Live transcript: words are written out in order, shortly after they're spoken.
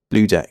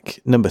Blue Deck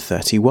number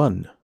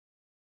 31.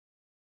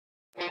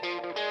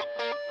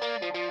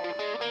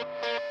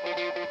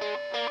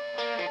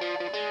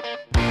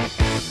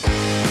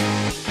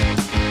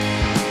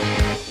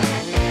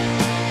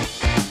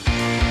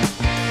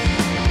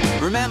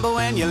 Remember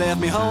when you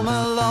left me home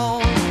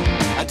alone?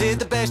 I did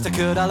the best I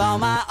could all on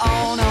my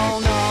own, oh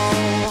no.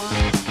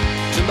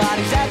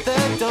 Somebody's at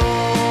the door.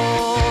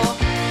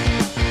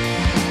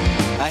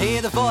 I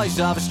hear the voice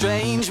of a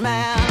strange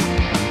man,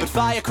 but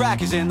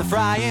firecrackers in the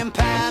frying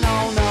pan,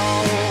 oh no.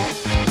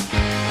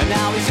 And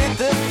now he's hit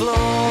the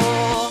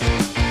floor.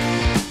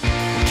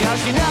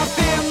 'Cause you're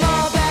nothing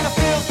more than a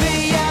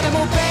filthy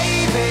animal,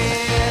 baby.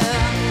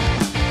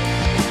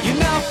 You're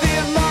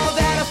nothing more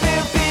than a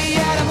filthy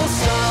animal,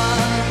 son.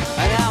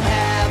 And I'm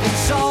having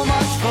so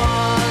much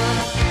fun.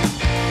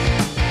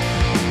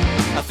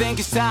 I think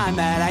it's time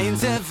that I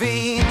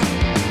intervene,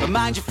 but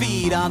mind your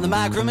feet on the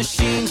micro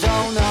machines,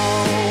 oh no.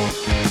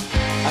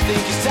 I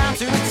think it's time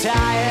to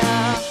retire.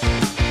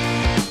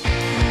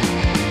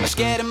 I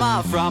scared him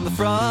off from the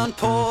front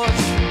porch,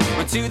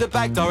 went to the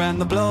back door and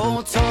the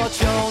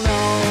blowtorch, oh no.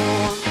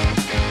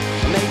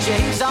 I made your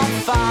heaps on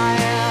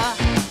fire.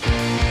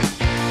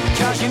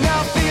 'Cause you're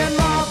nothing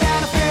more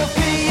than a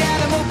filthy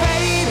animal,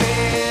 baby.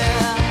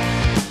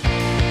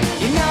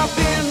 You're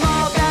nothing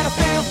more than a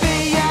filthy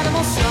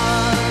animal,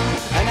 son.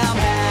 And I'm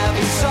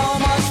having so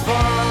much fun.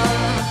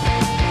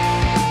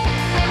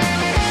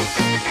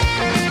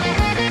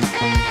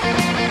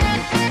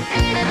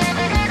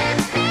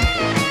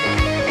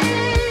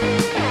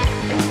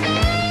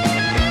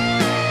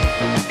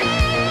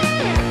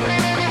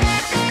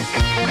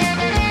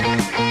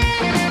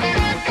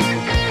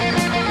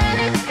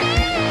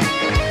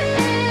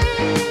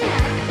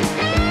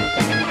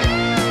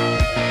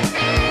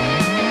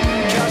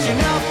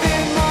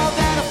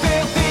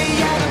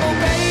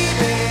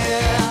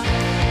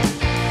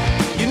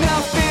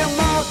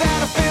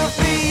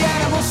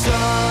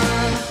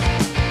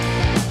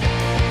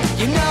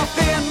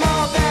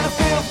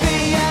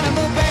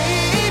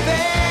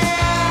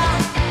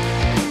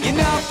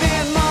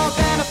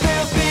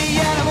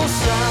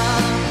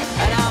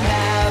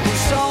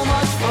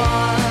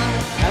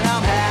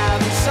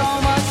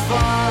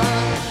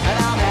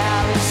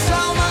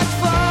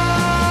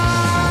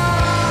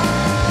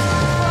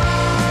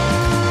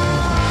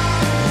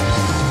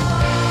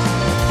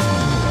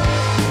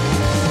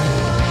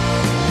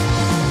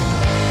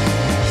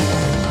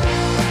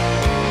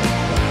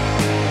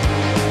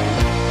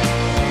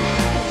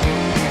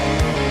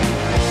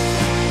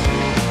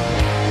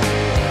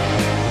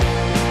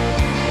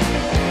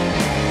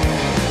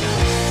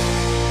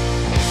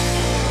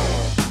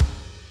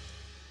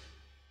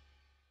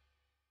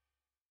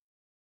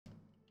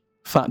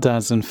 Fat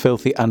Dads and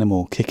Filthy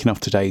Animal kicking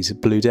off today's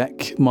Blue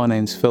Deck. My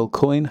name's Phil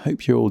Coyne.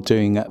 Hope you're all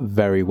doing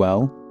very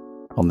well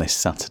on this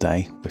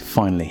Saturday. We're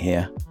finally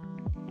here.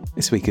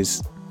 This week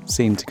has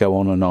seemed to go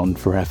on and on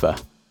forever.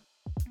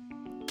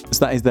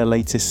 So that is their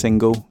latest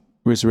single.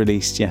 It was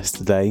released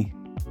yesterday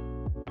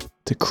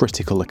to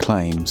critical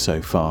acclaim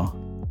so far.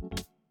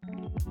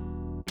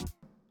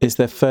 It's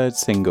their third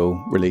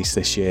single released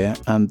this year,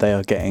 and they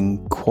are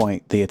getting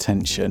quite the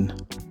attention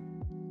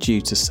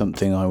due to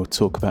something I will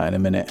talk about in a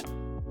minute.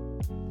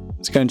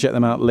 So go and check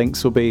them out.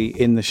 Links will be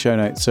in the show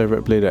notes over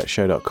at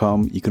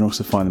bluedeckshow.com. You can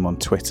also find them on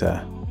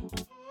Twitter.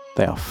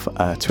 They are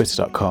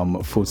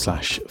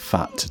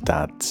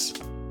twitter.com/fatdads.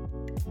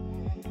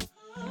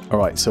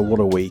 Alright, so what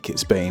a week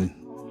it's been.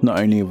 Not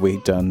only have we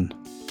done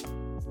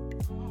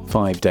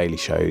 5 daily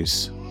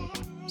shows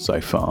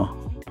so far,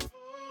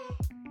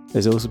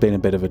 there's also been a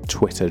bit of a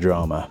Twitter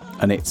drama,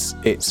 and it's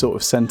sort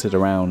of centred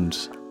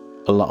around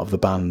a lot of the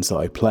bands that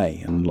I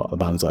play, and a lot of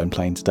the bands that I'm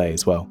playing today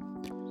as well.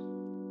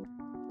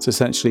 So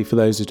essentially, for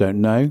those who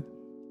don't know,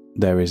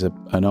 there is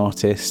an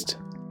artist.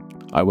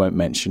 I won't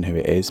mention who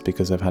it is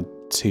because I've had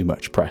too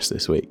much press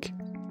this week.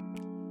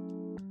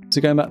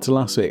 So going back to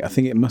last week, I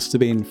think it must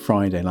have been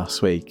Friday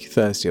last week,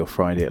 Thursday or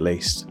Friday at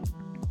least,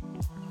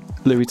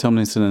 Louis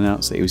Tomlinson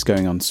announced that he was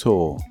going on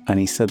tour, and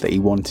he said that he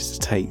wanted to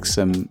take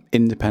some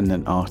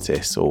independent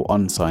artists or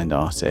unsigned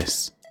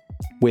artists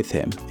with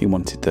him. He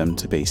wanted them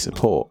to be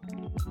support.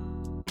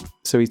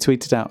 So he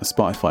tweeted out a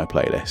Spotify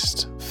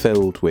playlist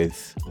filled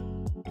with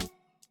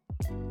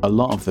a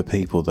lot of the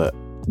people that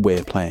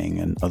we're playing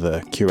and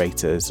other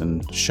curators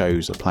and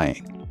shows are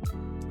playing.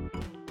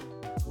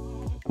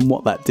 And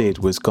what that did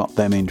was got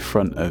them in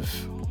front of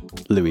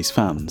Louis'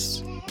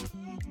 fans.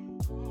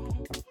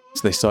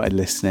 So they started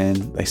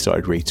listening, they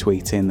started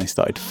retweeting, they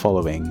started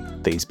following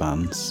these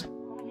bands.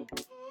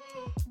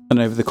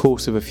 And over the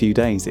course of a few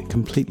days, it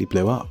completely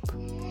blew up.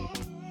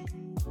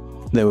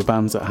 There were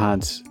bands that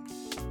had,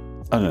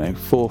 400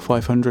 or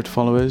 500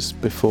 followers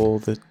before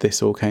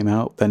this all came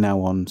out. They're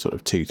now on sort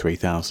of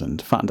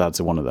 2,000-3,000. Fat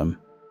Dads are one of them.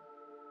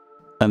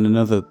 And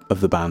another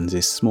of the bands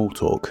is Small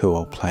Talk, who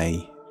I'll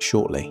play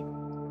shortly.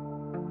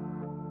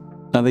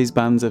 Now these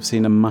bands have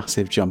seen a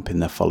massive jump in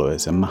their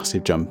followers, a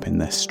massive jump in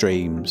their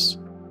streams.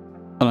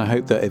 And I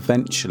hope that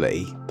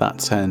eventually that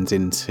turns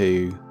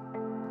into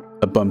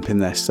a bump in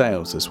their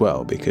sales as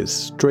well, because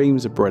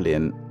streams are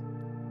brilliant,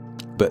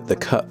 but the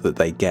cut that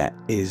they get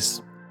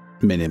is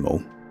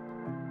minimal.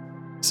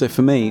 So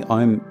for me,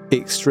 I'm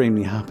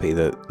extremely happy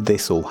that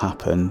this all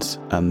happened,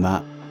 and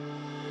that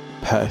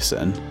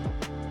person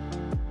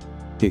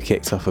who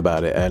kicked off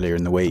about it earlier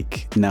in the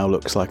week now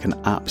looks like an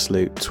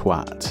absolute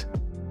twat,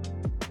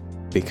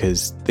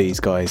 because these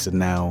guys are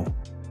now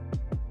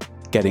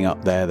getting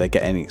up there, they're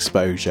getting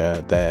exposure,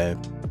 they're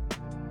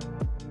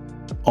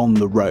on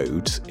the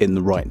road in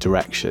the right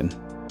direction.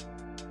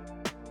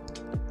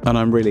 And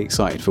I'm really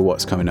excited for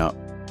what's coming up.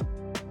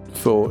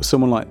 For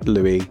someone like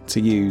Louis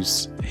to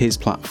use his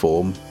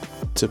platform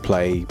to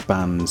play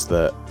bands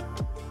that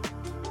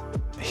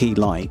he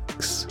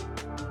likes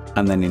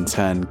and then in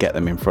turn get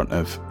them in front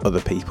of other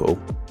people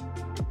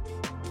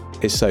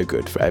is so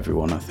good for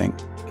everyone, I think.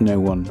 No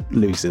one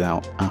loses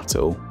out at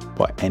all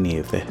by any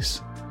of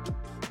this.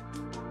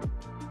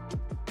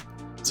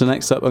 So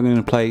next up, I'm going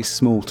to play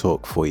Small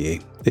Talk for you.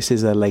 This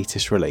is their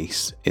latest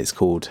release. It's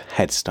called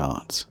Head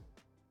Start.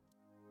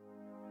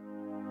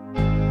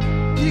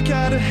 You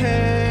got a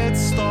head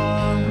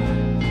start,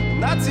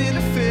 not in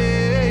a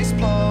face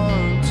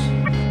plant.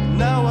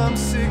 Now I'm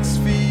 6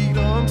 feet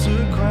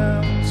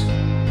underground.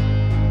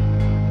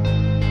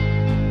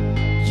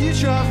 You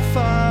drive a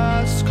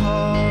fast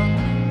car,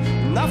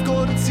 and I've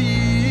got a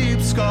deep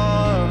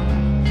scar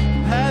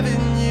from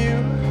having you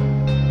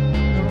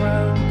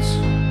around.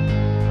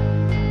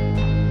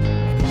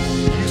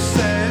 You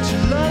said you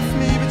love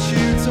me, but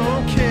you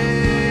don't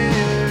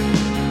care.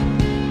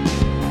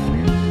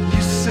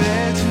 You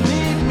said you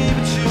need me,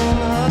 but you're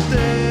not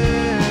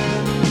there.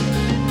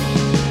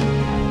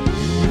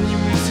 When you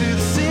moved to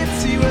the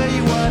city where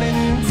you wanted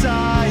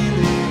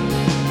entirely,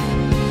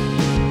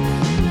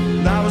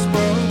 I was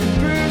broken,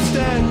 bruised,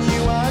 and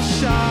you are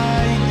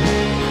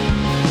shining.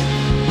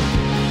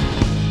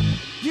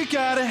 You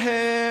got a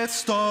head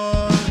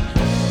start,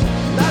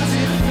 that's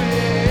it,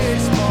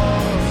 face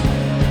mask.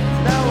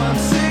 Now I'm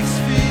 6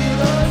 feet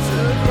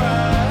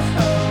underground.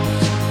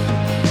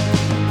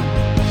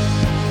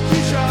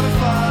 You drive a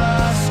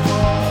fast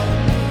car,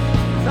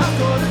 and I've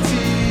got a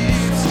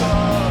deep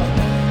scar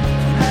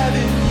from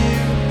having you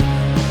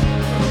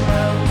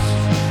around.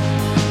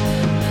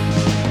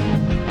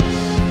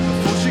 I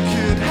thought you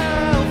could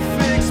help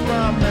fix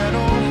my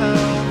mental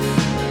health,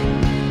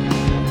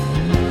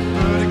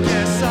 but I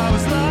guess I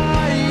was lying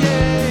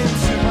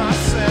to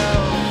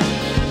myself.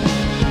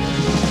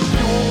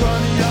 You're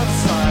on the other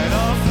side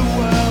of the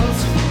world,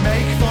 you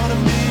make fun of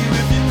me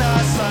with your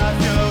nice life,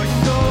 girl. You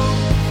know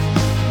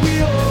we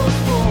all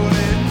fall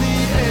in the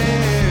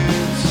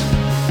end.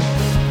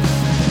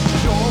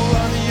 You're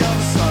on the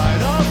other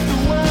side of the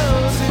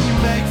world, and you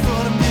make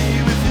fun of me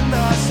with your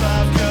nice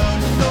life, girl.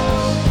 You know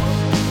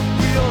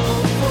we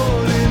all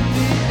fall in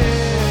the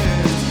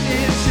end.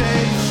 It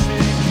changed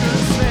me,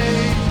 'cause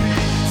maybe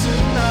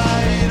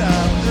tonight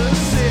I'm the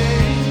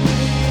same.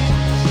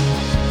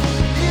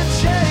 It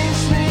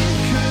changed me,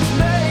 'cause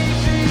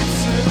maybe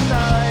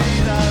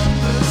tonight I'm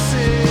the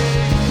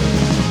same.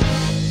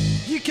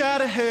 You got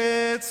a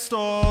head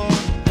start,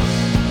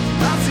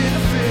 not in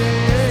the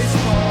face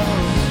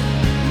mask.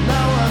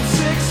 Now I'm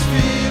 6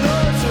 feet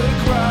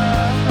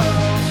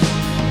underground.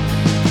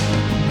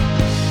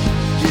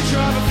 You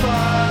drive a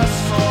fast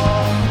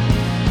car,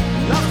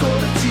 and I've got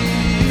a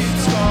deep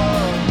scar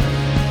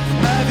from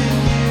having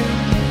you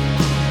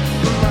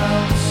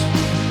around.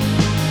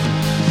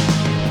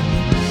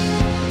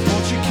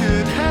 Thought you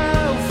could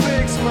help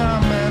fix my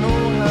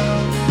mental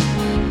health,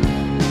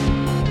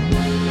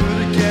 but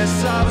I guess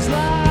I was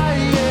lying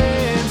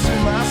to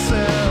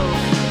myself.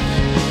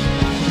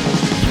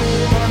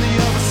 You're on the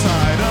other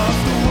side of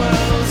the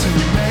world, and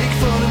you make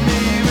fun of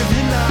me with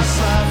your nice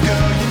life,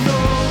 girl. You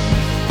know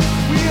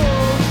we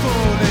all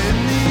fall in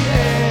the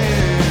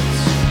end.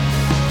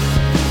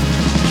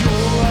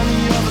 You're on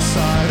the other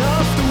side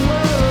of the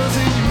world,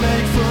 and you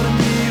make fun of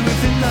me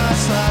with your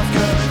nice life,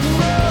 girl. You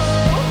know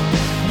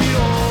we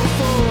all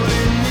fall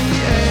in the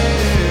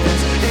end.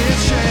 It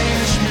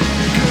changed me,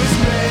 'cause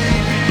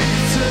maybe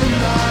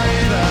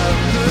tonight I'm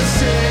the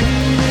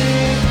same.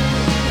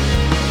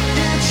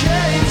 It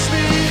changed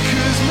me,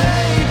 'cause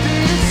maybe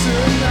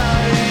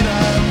tonight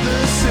I'm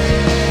the same.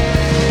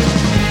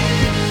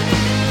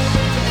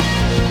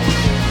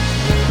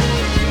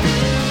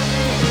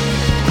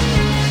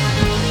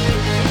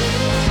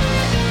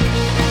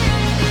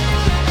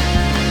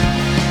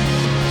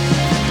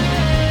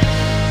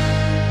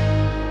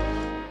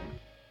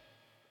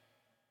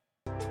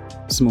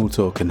 Small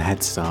Talk and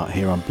Head Start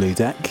here on Blue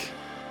Deck.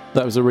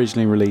 That was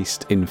originally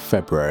released in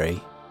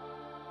February,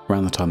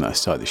 around the time that I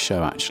started the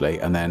show actually,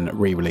 and then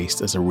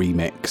re-released as a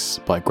remix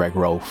by Greg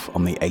Rolfe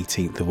on the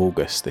 18th of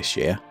August this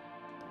year.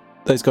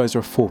 Those guys are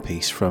a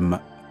four-piece from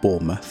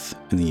Bournemouth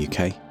in the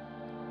UK.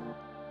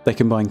 They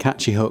combine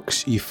catchy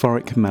hooks,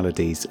 euphoric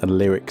melodies and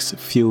lyrics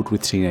fueled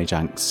with teenage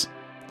angst.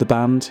 The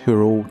band, who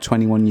are all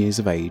 21 years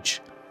of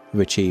age,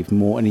 have achieved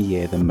more in a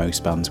year than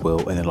most bands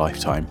will in a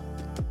lifetime.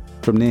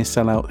 From near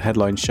sellout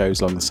headline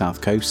shows along the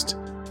south coast,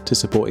 to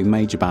supporting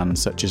major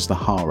bands such as the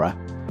Hara,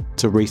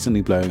 to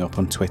recently blowing up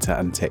on Twitter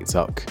and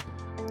TikTok,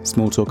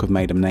 Small Talk have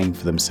made a name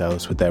for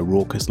themselves with their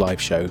raucous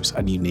live shows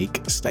and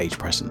unique stage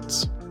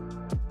presence.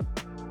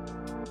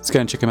 Let's go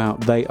and check them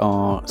out. They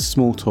are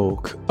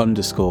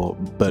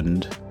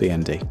smalltalk_bund,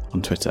 BND,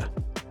 on Twitter.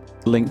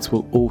 Links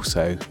will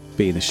also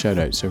be in the show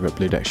notes over at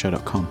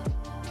bluedeckshow.com.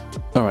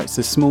 Alright,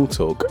 so Small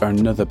Talk are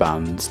another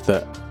band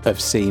that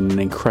have seen an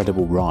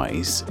incredible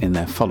rise in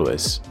their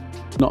followers,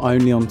 not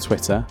only on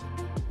Twitter,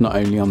 not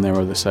only on their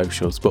other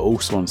socials, but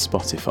also on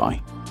Spotify.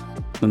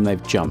 And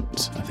they've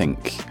jumped, I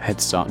think, Head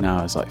Start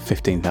now is like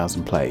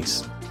 15,000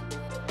 plays.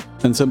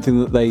 And something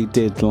that they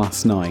did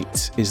last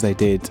night is they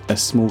did a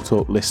Small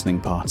Talk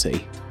listening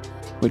party,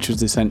 which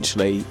was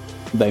essentially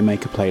they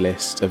make a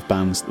playlist of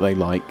bands that they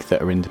like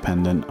that are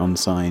independent,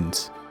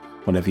 unsigned,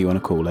 whatever you want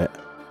to call it.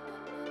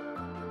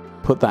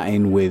 Put that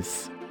in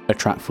with a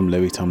track from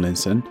Louis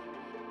Tomlinson.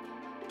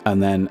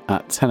 And then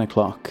at 10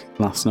 o'clock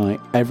last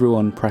night,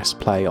 everyone pressed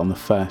play on the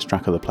first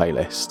track of the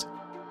playlist.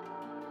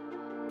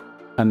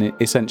 And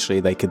essentially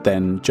they could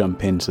then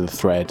jump into the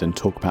thread and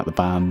talk about the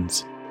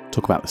band,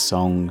 talk about the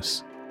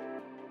songs.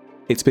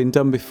 It's been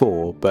done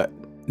before, but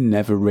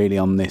never really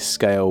on this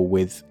scale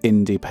with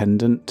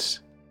independent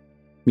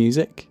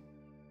music.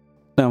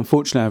 Now,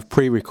 unfortunately, I've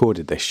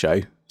pre-recorded this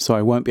show, so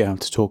I won't be able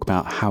to talk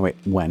about how it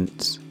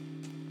went,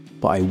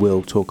 but I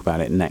will talk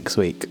about it next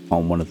week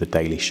on one of the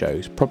daily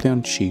shows, probably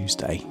on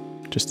Tuesday,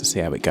 just to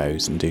see how it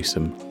goes and do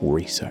some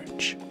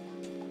research.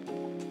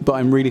 But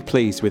I'm really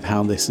pleased with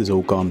how this has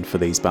all gone for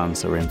these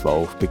bands that are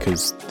involved,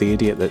 because the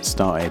idiot that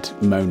started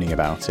moaning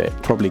about it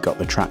probably got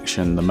the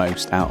traction the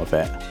most out of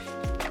it.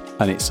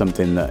 And it's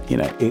something that, you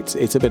know,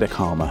 it's a bit of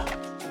karma.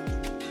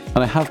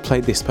 And I have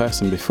played this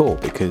person before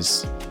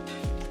because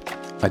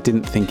I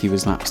didn't think he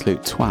was an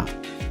absolute twat.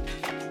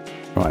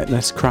 Right,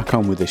 let's crack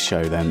on with this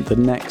show then. The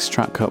next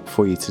track up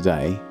for you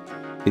today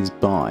is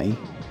by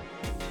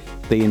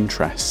The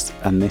Interest,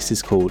 and this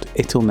is called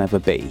It'll Never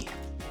Be.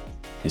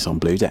 It's on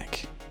Blue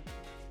Deck.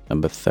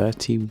 Number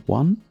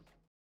 31.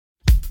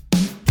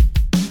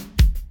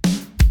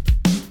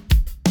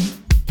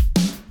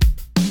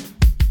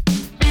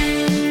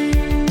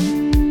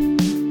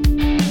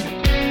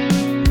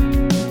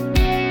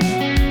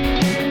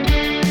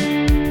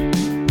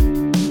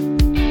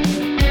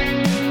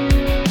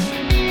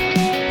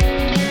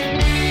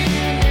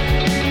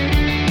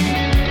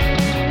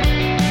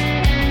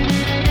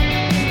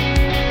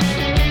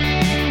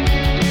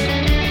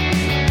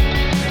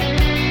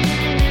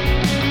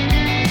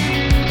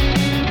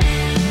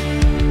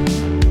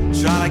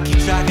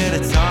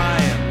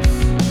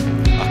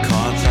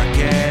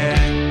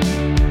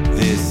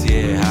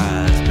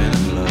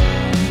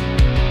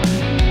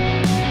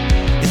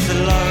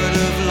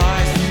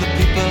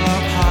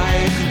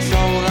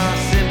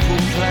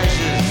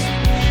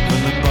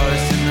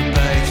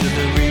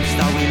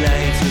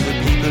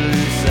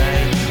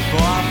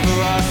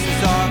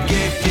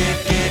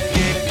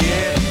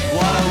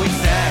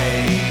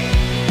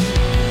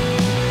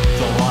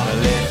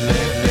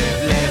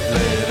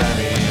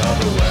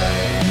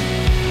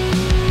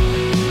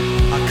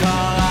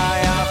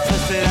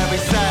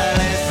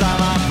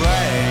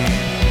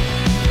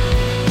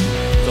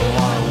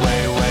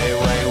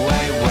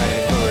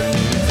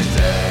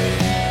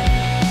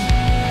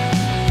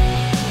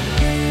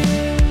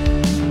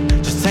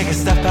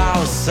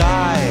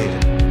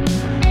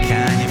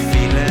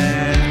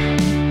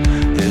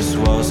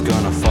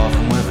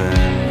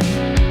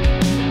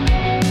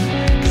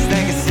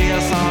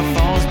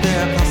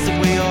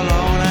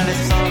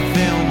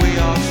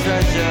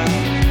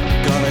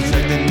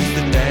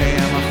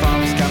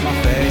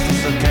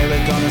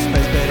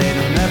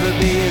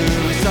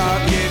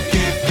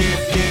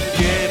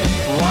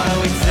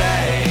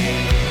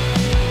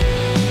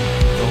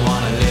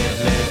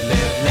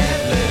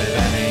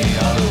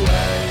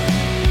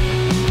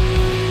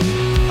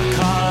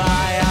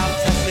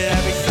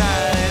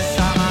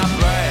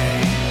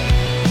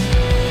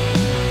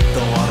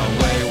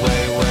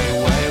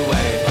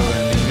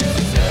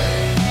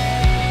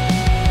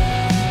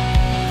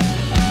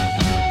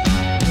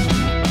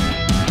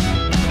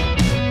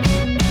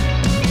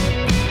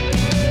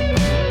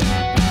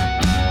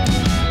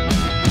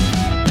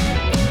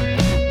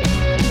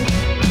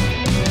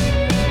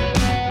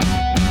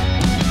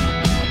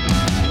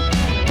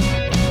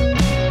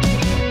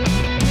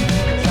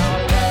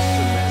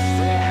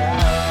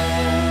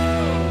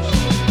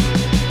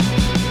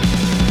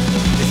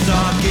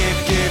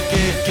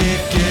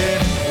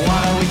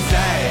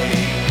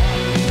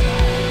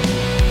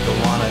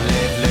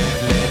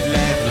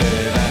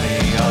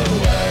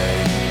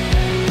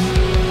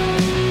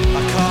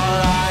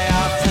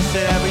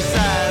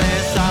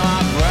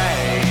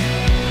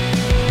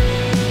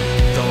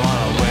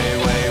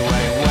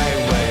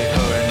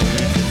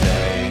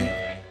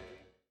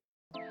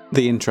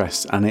 The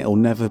Interest and It'll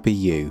Never Be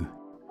You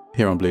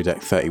here on Blue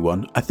Deck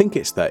 31. I think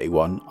it's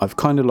 31. I've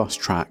kind of lost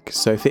track,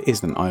 so if it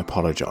isn't, I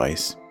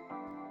apologise.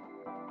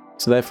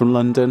 So they're from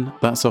London.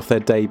 That's off their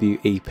debut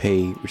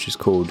EP, which is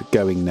called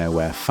Going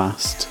Nowhere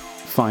Fast.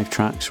 5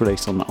 tracks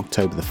released on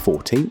October the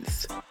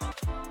 14th.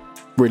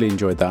 Really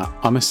enjoyed that.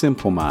 I'm a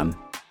simple man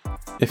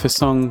If a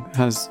song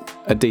has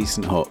a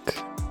decent hook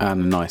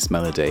and a nice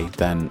melody,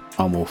 then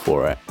I'm all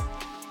for it.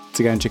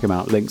 To go and check them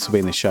out, links will be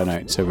in the show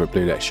notes over at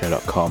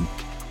bluedeckshow.com,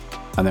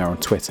 and they're on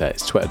Twitter.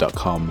 It's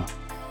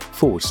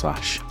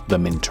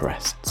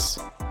twitter.com/theminterests.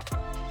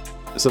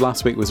 So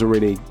last week was a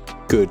really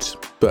good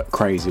but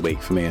crazy week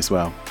for me as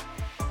well.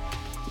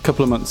 A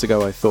couple of months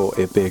ago I thought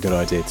it'd be a good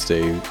idea to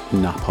do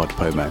Napod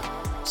Pomo.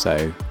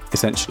 So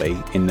essentially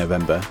in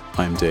November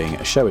I'm doing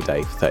a show a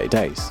day for 30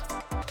 days.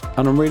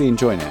 And I'm really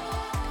enjoying it.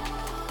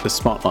 The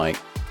Spotlight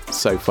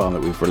so far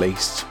that we've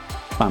released,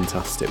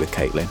 fantastic with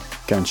Caitlin.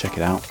 Go and check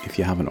it out if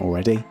you haven't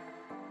already.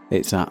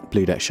 It's at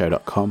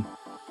bluedeckshow.com.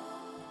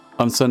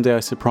 On Sunday I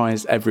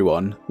surprised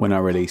everyone when I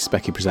released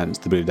Becky Presents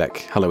the Blue Deck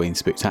Halloween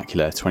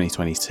Spooktacular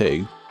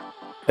 2022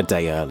 a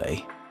day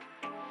early.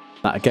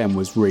 That again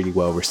was really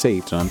well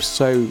received, and I'm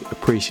so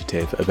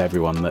appreciative of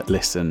everyone that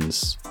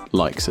listens,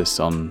 likes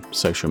us on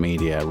social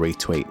media,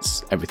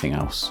 retweets, everything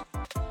else.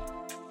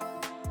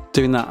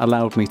 Doing that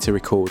allowed me to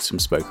record some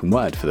spoken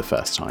word for the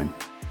first time,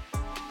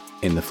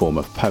 in the form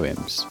of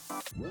poems,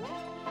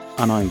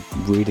 and I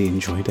really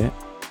enjoyed it.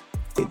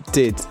 It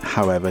did,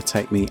 however,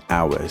 take me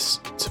hours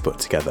to put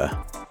together.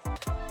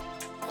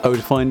 I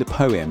would find a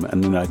poem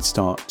and then I'd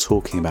start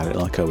talking about it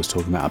like I was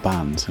talking about a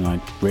band, and I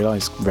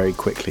realised very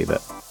quickly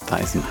that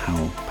that isn't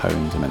how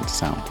poems are meant to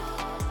sound.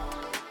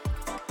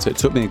 So it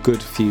took me a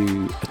good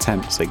few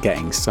attempts at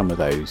getting some of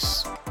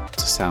those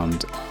to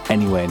sound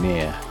anywhere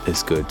near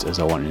as good as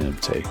I wanted them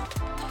to.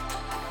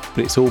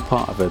 But it's all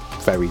part of a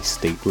very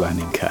steep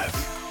learning curve.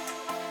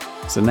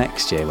 So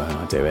next year when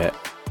I do it,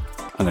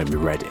 I'm going to be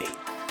ready.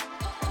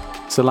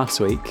 So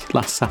last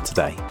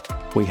Saturday,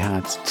 we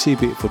had two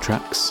beautiful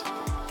tracks,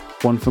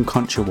 one from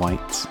Concha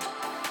White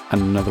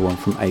and another one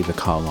from Ava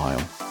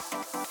Carlisle.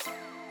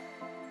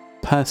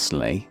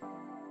 Personally,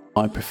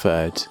 I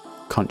preferred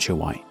Concha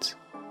White.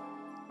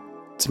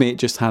 To me, it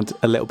just had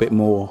a little bit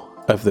more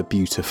of the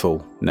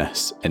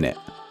beautifulness in it.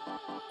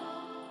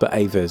 But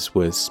Ava's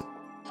was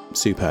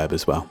superb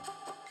as well.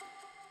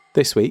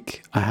 This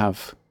week, I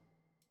have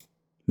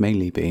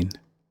mainly been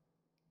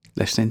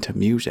listening to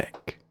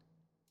music.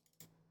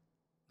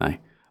 No,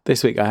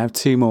 this week I have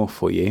two more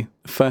for you.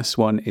 The first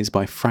one is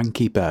by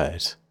Frankie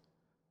Bird,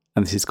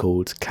 and this is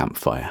called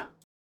Campfire.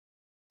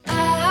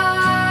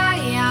 I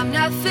am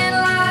nothing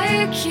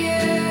like you,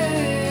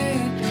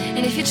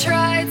 and if you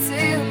try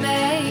to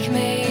make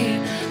me,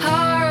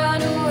 I'll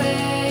run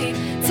away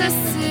to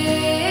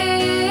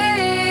sea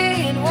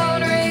and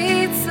won't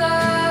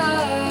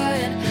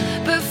return.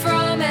 But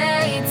from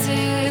a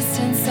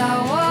distance I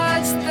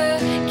watch the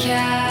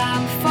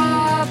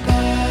campfire burn.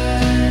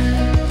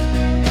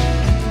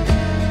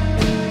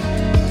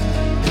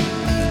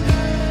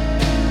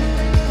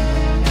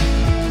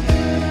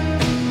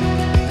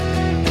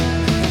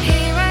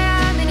 Here I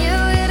am in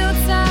your little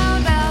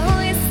town, but I'll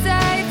only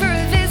stay for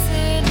a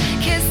visit,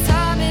 'cause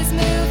time is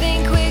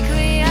moving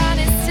quickly and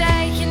it's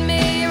taking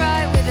me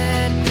right with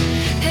it.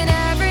 And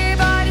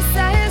everybody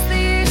says that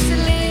you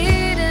should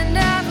lead and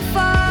never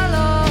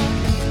follow.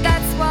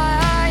 That's why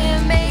I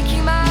am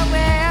making my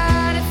way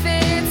out of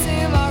here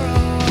tomorrow.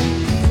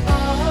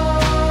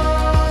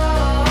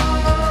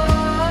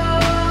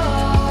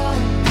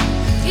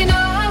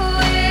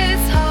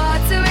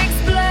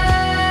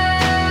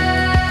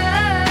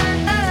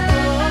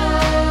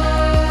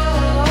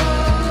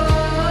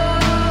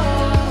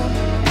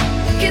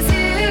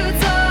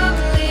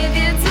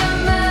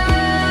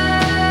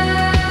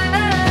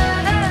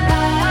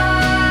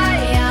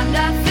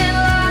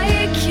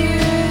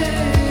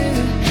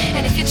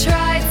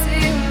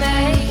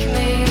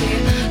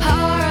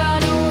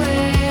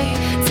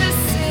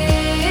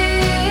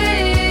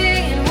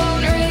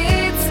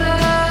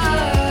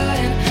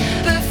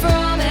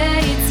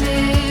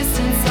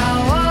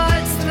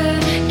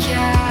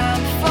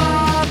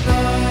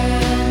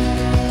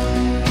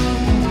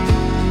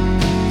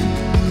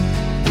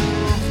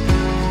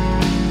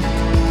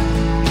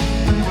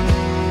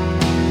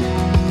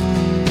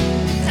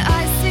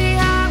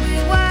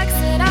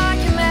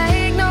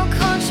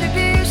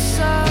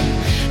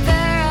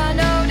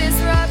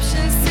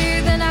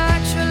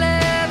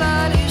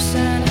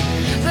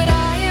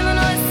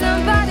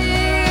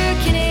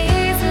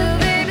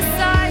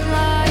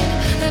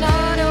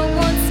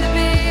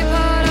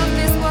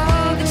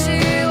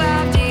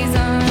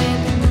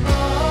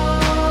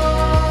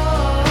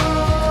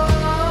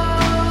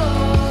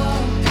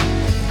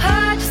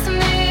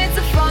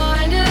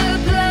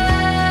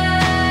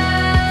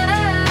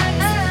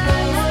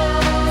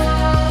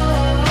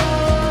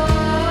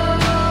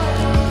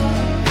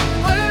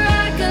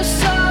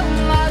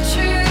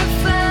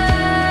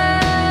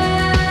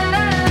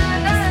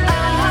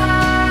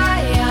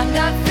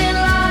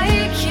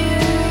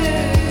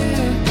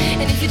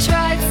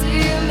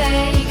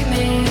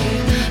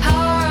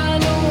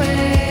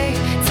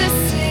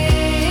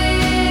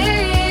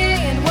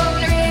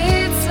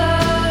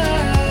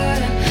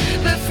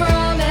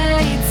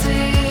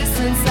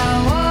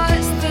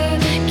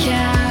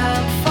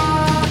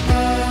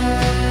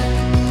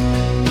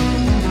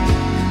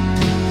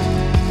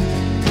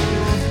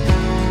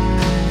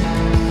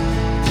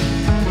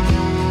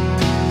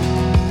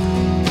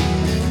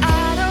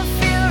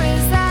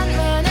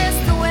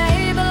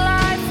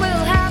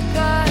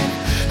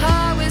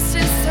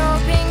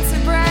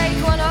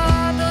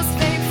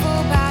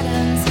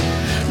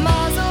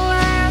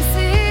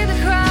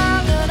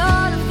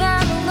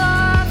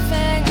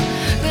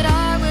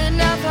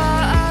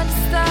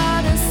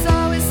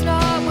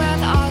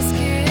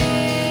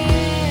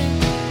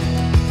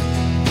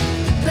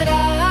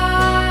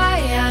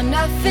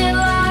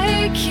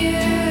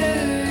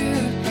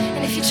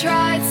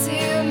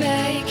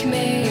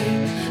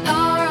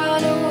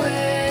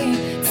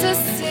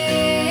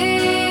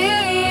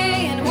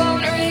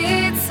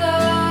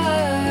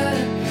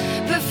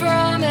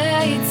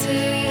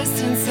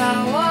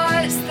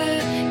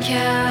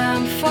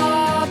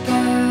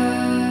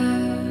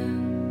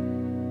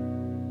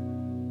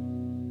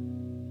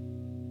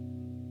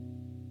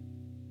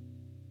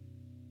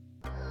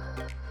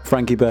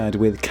 Frankie Bird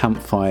with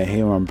Campfire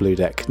here on Blue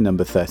Deck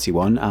number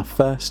 31, our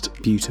first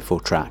beautiful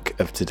track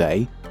of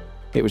today.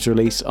 It was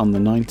released on the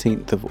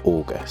 19th of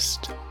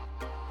August.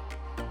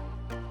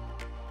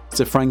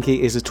 So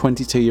Frankie is a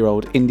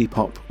 22-year-old indie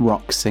pop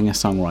rock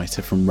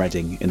singer-songwriter from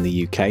Reading in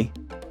the UK.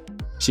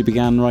 She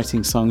began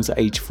writing songs at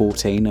age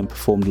 14 and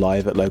performed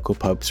live at local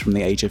pubs from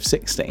the age of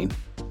 16.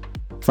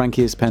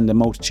 Frankie has penned a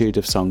multitude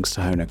of songs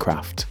to hone her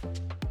craft.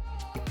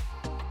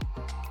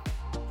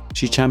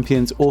 She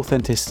champions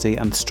authenticity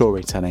and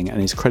storytelling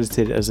and is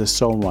credited as a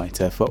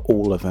songwriter for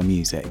all of her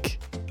music.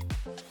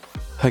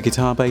 Her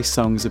guitar-based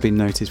songs have been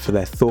noted for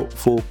their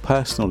thoughtful,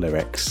 personal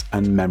lyrics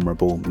and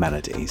memorable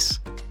melodies.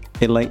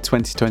 In late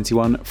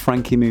 2021,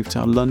 Frankie moved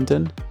to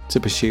London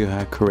to pursue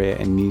her career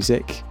in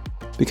music,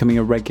 becoming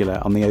a regular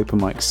on the open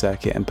mic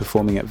circuit and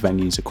performing at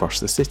venues across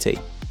the city.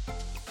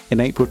 In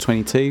April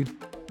 22,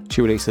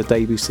 she released her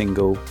debut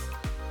single,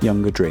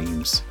 Younger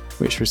Dreams,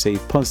 which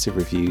received positive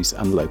reviews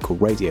and local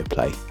radio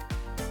play.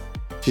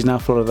 She's now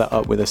followed that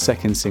up with a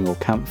second single,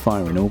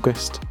 Campfire, in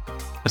August,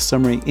 a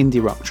summery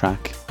indie rock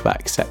track about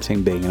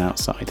accepting being an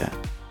outsider.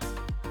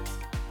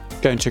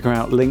 Go and check her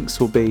out. Links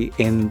will be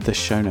in the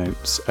show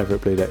notes over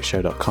at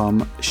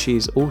bluedeckshow.com.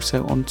 She's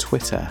also on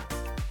Twitter.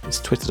 It's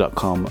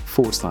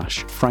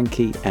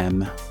twitter.com/Frankie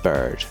M.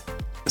 Bird.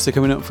 So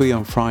coming up for you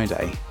on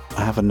Friday,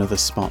 I have another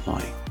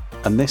spotlight.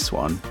 And this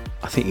one,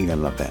 I think you're going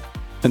to love it.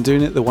 And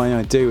doing it the way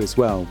I do as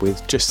well,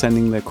 with just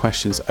sending the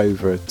questions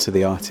over to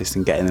the artist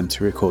and getting them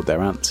to record their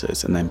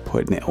answers and then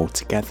putting it all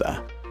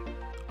together.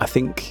 I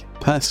think,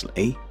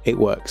 personally, it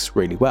works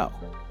really well.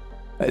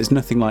 There's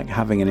nothing like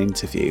having an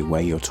interview where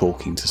you're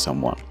talking to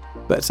someone,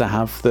 but to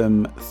have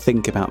them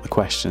think about the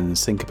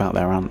questions, think about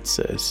their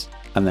answers,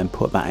 and then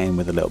put that in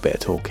with a little bit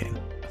of talking.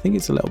 I think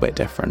it's a little bit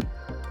different.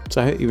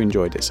 So I hope you've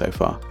enjoyed it so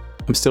far.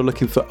 I'm still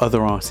looking for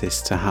other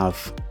artists to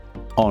have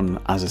on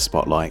as a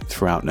spotlight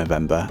throughout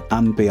November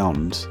and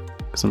beyond,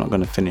 because I'm not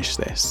going to finish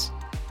this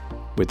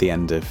with the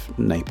end of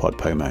Napod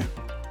Pomo.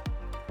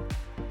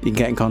 You can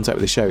get in contact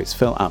with the show. It's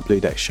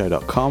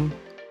phil@bluedeckshow.com.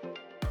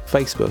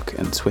 Facebook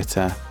and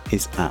Twitter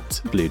is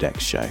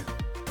 @BlueDecksShow.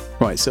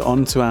 Right, so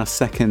on to our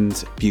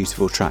second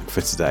beautiful track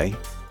for today.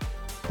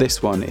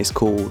 This one is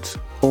called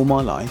All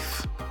My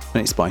Life,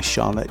 and it's by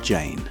Charlotte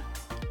Jane,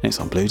 and it's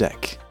on Blue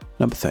Deck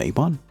number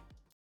 31.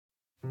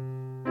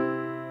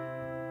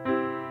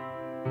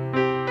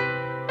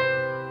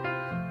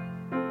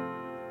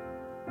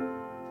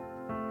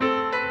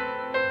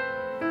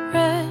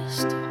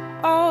 Rest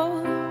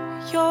all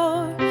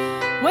your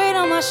weight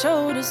on my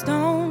shoulders,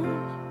 don't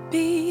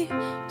be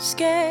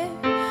scared.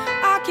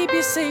 I'll keep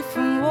you safe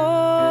from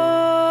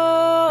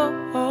war.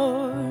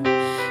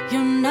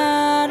 You're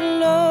not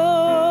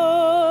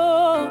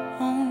alone.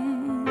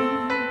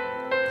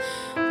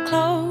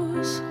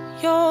 Close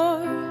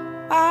your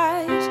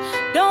eyes,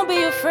 don't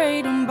be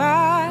afraid, I'm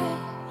by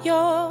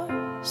your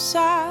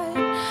side.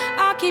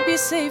 I'll keep you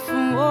safe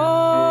from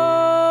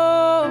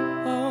war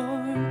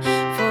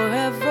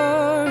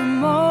forevermore.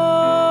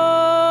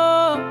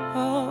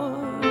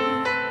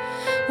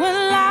 When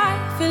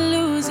life it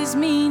loses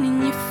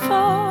meaning, you're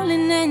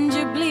falling and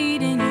you're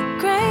bleeding, you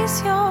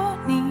grace your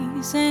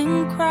knees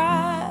and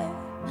cry.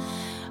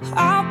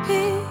 I'll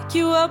pick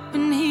you up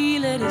and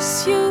heal it.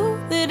 It's you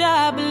that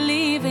I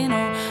believe in.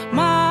 Oh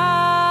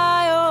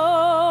my,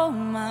 oh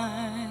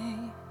my.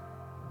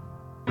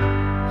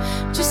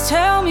 Just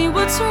tell me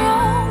what's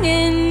wrong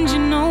and you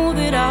know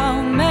that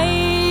I'll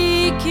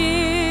make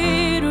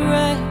it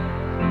right.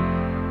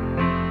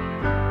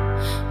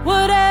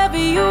 Whatever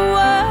your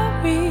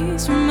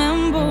worries,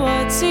 remember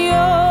what's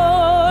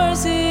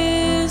yours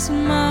is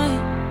mine.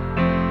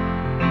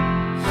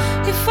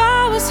 If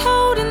I was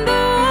holding the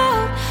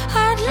world,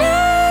 I'd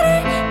let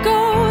it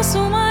go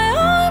so my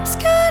arms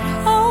could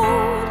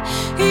hold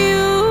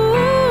you.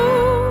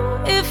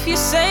 If you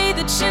say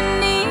that you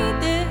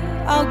need it,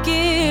 I'll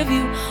give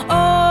you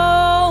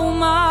all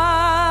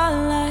my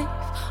life.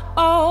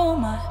 All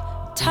my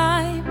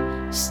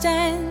time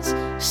stands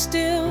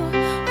still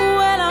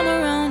when I'm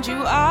around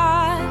you.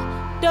 I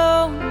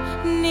don't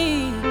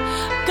need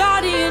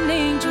guardian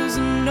angels,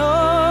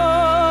 no.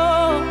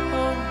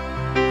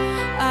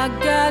 I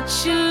got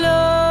your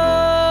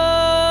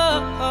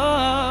love.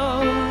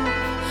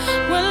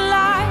 When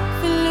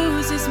life it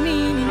loses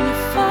meaning,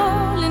 you're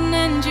falling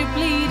and you're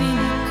bleeding,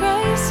 you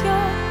grace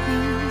your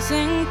knees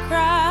and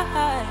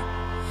cry.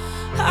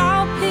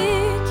 I'll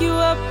pick you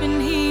up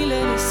and heal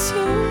it. It's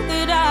you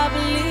that I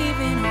believe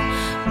in.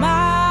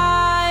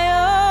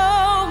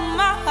 Oh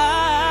my.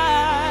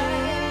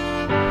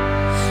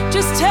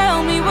 Just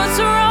tell me what's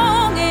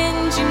wrong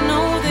and you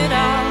know that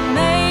I'll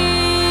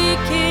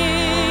make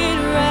it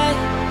right.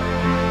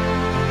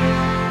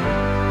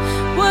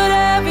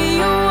 Whatever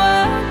your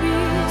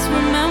worries,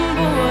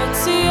 remember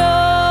what's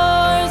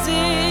yours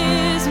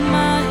is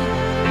mine.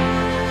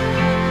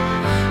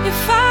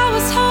 If I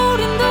was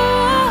holding the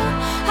world,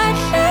 I'd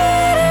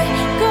let it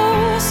go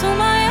so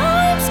my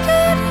arms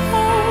could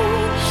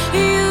hold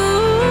you.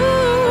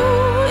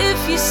 If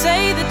you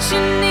say that you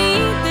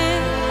need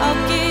it,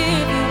 I'll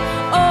give you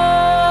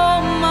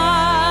all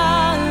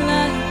my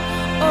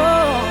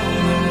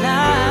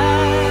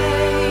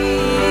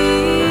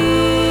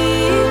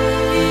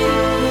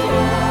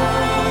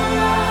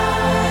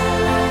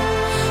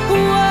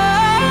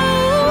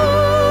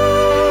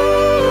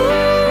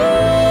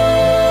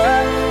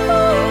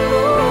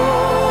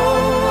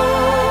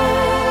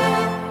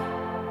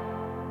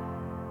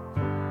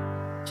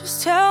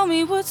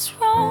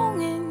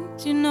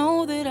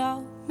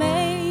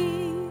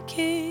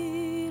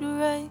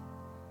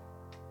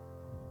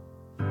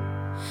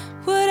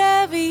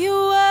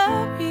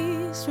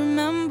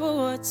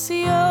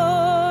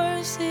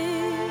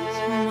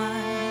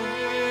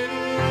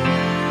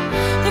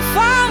If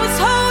I was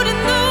holding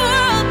the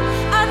world,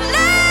 I'd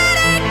let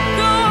it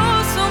go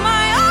so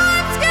my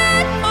arms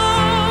could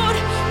hold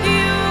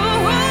you.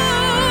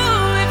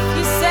 If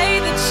you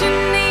say that you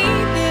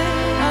need it,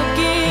 I'll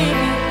give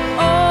you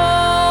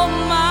all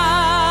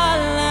my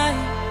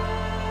life.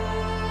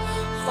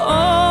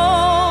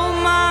 All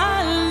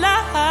my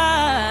life.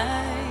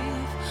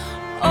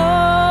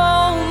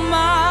 All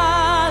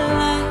my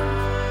life.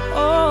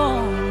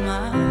 All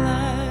my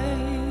life.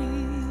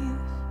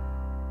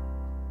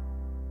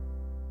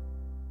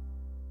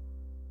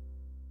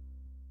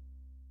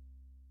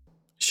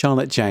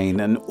 Charlotte Jane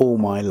and All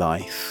My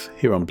Life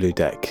here on Blue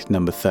Deck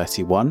number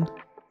 31.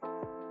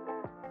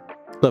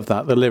 Love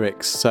that. The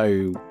lyrics,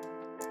 so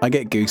I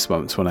get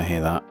goosebumps when I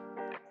hear that.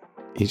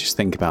 You just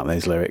think about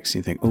those lyrics and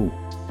you think, ooh.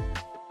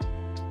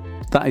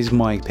 That is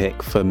my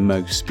pick for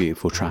most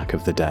beautiful track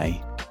of the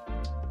day.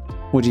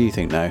 What do you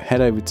think though?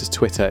 Head over to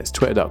Twitter. It's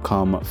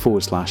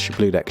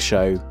twitter.com/Blue Deck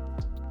Show.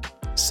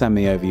 Send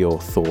me over your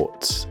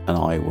thoughts and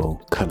I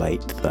will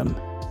collate them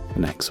for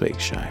next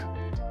week's show.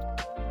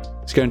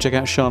 Let's go and check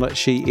out Charlotte.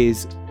 She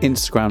is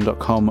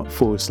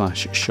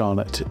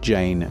instagram.com/Charlotte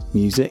Jane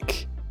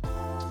Music.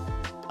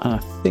 And I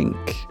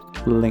think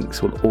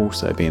links will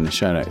also be in the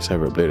show notes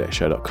over at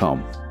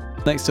bluedeckshow.com.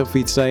 Next up for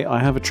you today, I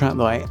have a track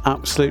that I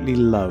absolutely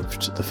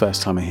loved the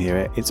first time I hear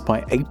it. It's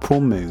by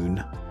April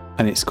Moon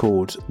and it's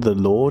called The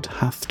Lord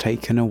Hath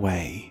Taken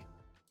Away.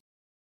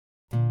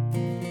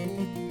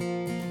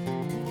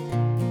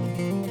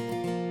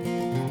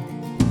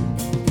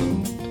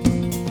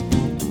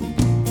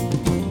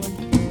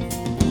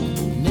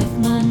 Left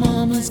my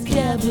mama's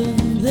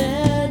cabin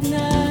that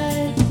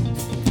night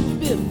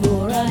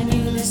before I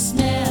knew the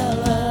smell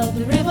of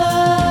the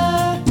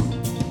river.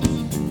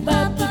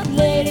 Papa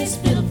played his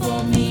fiddle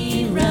for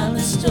me round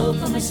the stove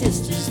for my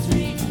sisters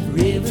three. The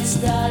river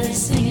started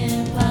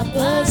singing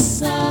Papa's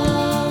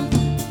song.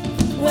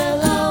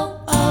 Well, oh,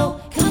 oh,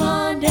 come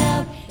on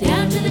down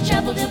to the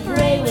chapel to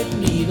pray with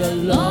me. The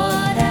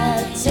Lord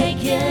had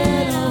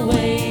taken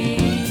away.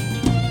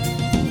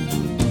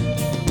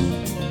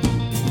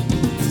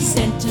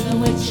 Sent to the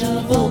witch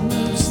of Old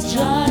Moose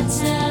Jaw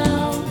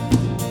Town,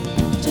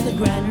 to the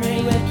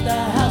granary with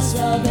the house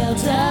all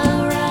built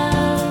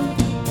around.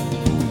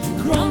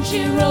 Grown,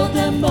 she rolled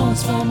them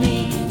bones for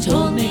me,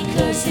 told me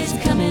curses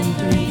come in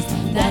threes.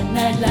 That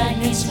night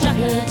lightning struck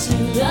her to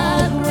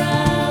the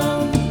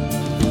ground.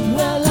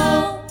 Well,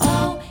 oh,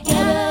 oh,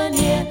 gather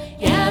near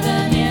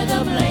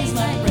the blaze,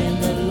 my friend.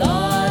 The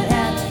Lord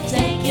hath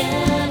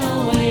taken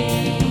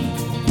away.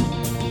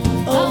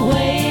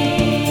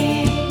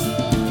 Away.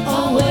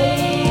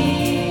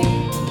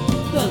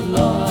 The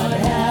Lord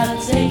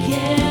hath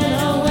taken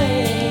away.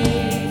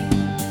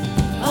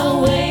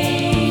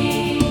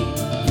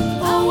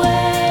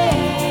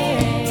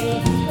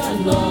 The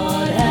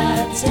Lord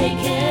hath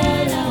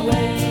taken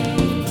away.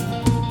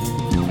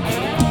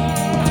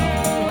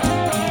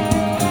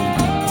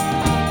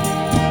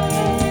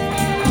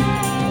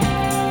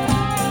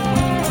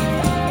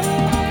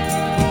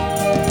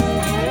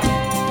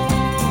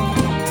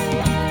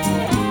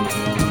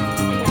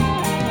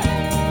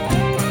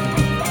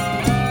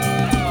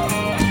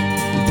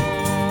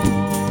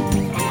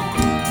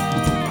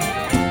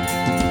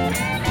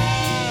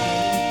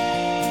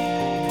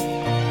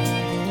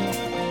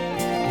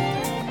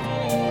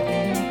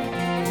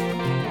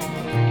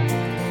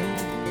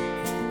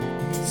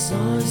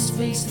 Saw his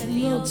face at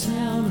the old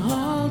town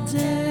hall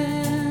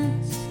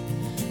dance.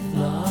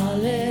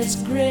 Flawless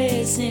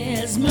grace in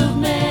his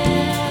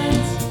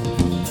movements.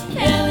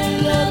 Fell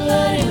in love,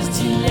 but it was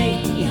too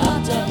late. He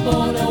hopped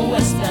aboard a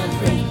westbound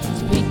freight to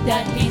pick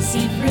that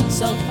PC fruit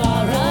so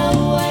far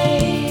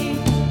away.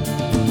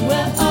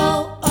 Well,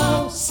 oh,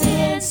 oh,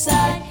 sit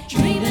inside,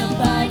 dream he'll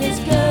find his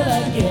girl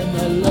again.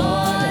 The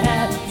Lord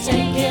hath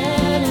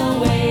taken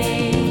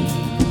away.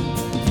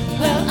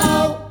 Well,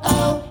 oh,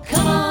 oh,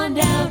 come on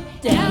down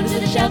to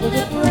the chapel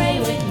to pray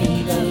with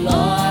me. The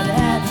Lord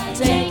hath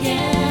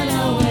taken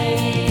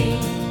away.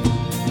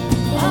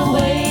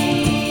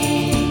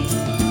 Away.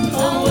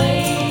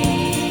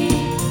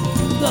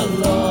 The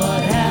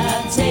Lord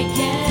hath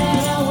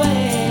taken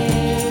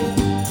away.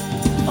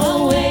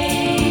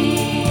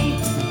 Away.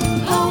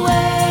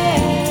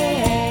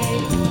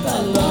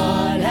 The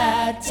Lord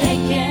hath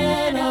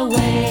taken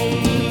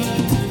away.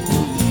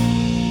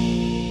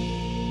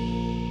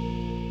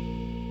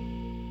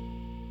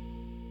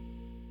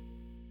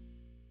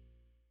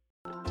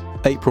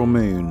 April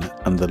Moon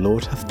and The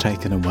Lord Hath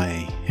Taken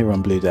Away here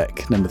on Blue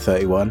Deck number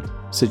 31.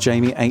 So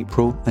Jamie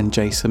April and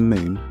Jason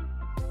Moon.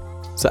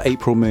 So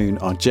April Moon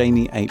are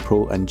Jamie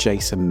April and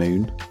Jason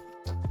Moon.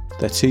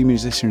 They're two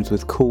musicians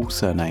with cool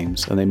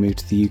surnames and they moved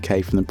to the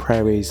UK from the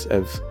prairies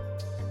of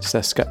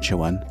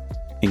Saskatchewan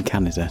in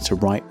Canada to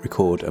write,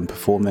 record and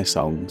perform their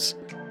songs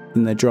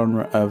in the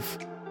genre of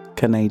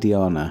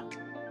Canadiana,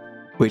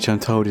 which I'm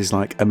told is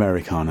like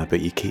Americana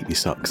but you keep your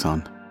socks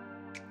on.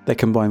 They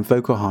combine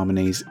vocal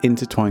harmonies,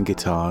 intertwined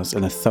guitars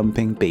and a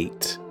thumping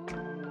beat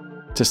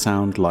to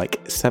sound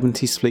like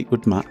 70s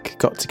Fleetwood Mac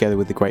got together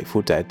with the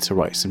Grateful Dead to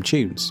write some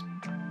tunes.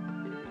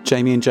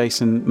 Jamie and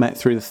Jason met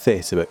through the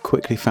theatre but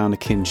quickly found a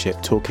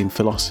kinship talking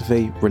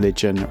philosophy,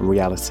 religion,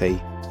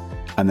 reality,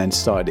 and then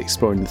started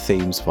exploring the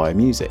themes via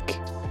music.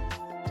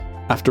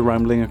 After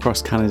rambling across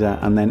Canada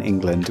and then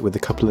England with a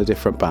couple of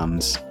different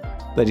bands,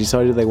 they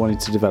decided they wanted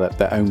to develop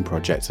their own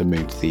project and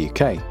move to the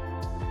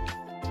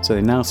UK. So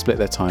they now split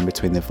their time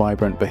between the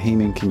vibrant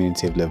bohemian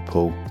community of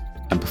Liverpool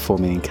and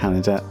performing in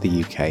Canada,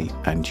 the UK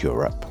and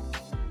Europe.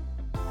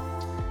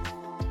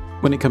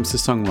 When it comes to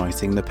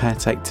songwriting, the pair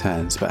take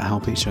turns but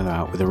help each other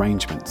out with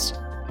arrangements.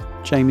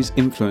 Jamie's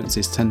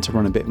influences tend to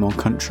run a bit more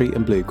country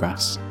and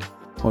bluegrass,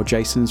 while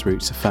Jason's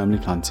roots are firmly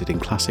planted in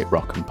classic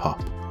rock and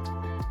pop.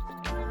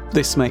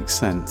 This makes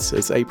sense,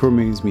 as April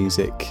Moon's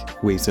music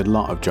weaves a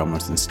lot of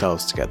genres and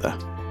styles together.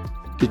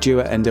 The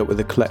duo end up with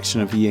a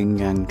collection of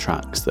yin-yang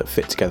tracks that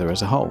fit together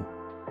as a whole.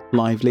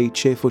 Lively,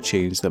 cheerful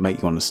tunes that make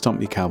you want to stomp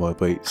your cowboy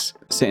boots,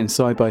 sitting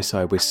side by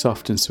side with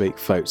soft and sweet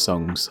folk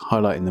songs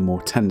highlighting the more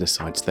tender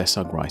sides to their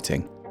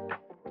songwriting.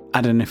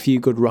 Add in a few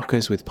good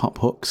rockers with pop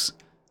hooks,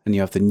 and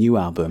you have the new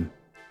album,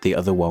 The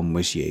Other One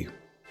Was You.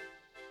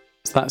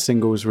 So that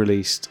single was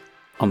released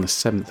on the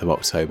 7th of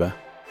October.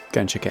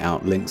 Go and check it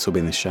out, links will be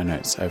in the show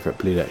notes over at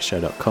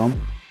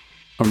bluedeckshow.com.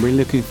 I'm really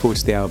looking forward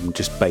to the album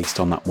just based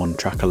on that one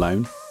track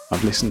alone.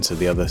 I've listened to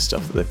the other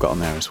stuff that they've got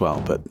on there as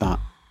well, but that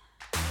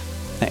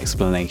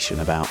explanation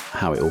about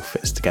how it all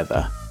fits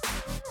together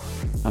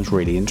sounds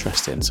really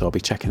interesting, so I'll be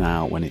checking it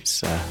out when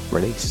it's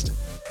released.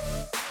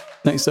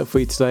 Next up for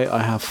you today, I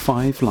have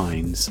 5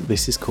 lines.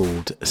 This is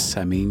called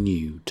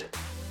Semi-Nude.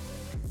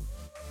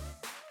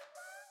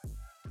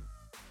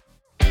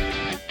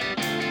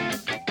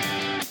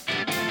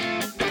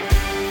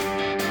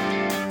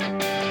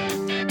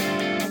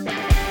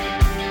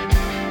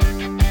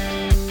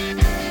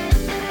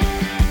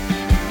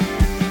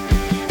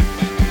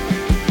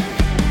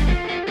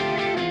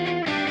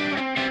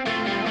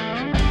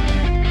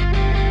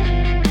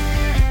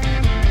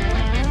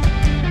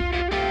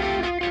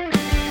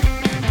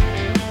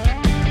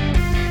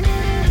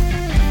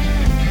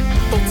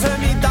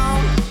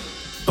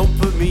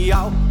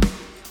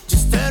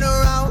 Just turn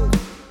around,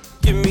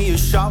 give me a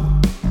shout.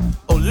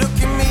 Oh, look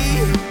at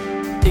me,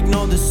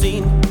 ignore the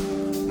scene.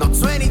 Not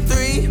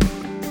 23,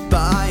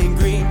 but I ain't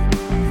green.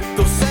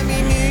 Don't send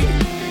me nude,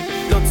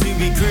 not to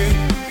be crude.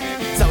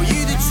 Tell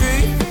you the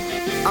truth,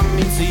 I'm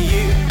into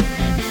you.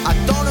 I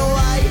don't know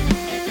why,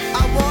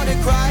 I wanna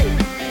cry.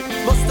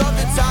 Most of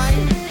the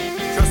time,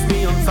 trust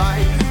me, I'm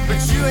fine.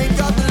 But you ain't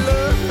got the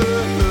love.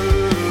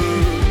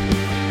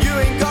 You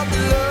ain't got the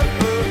love.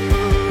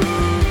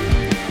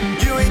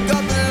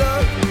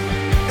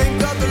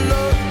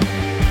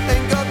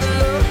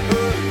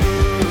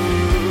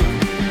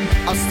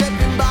 I'm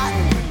stepping back,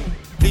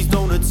 please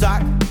don't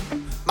attack.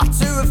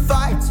 Matter of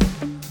fact,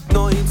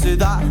 not into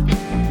that.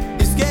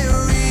 It's getting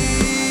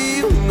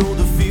real, know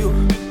the feel.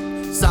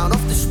 Sound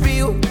off the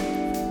spiel,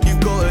 you've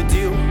got a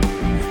deal.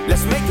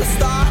 Let's make a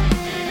start,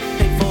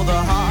 aim for the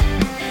heart.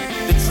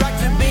 The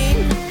tractor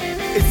beam,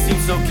 it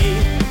seems so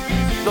keen.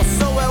 Not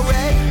so well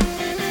read,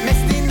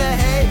 messed in the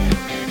head.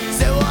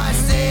 Say what I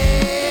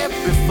said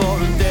before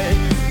I'm dead.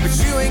 But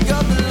you ain't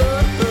got the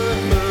love.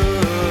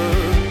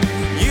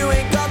 You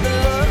ain't got the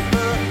love.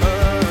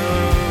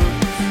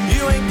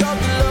 You ain't got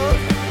the love.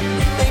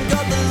 Ain't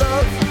got the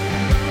love.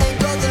 Ain't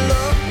got the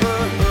love.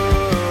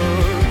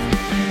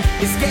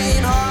 It's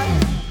getting hard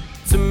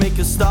to make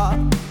a start.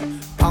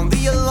 Pound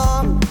the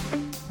alarm,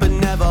 but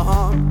never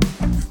harm.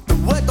 The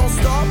word don't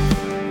stop,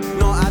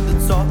 not at the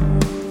top.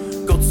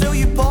 Go till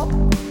you pop,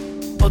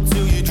 or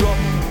till you drop.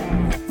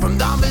 From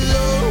down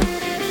below,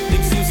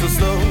 things seem so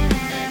slow.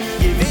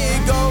 Give it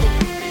a go,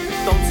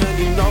 don't turn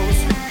your nose.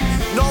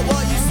 Not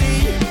what you see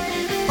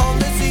on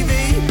the TV,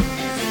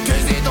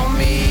 cause it don't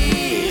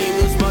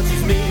mean as much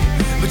as me.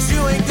 But you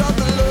ain't got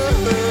the love.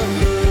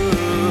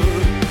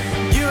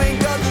 You ain't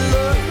got the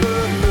love.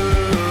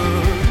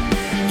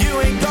 You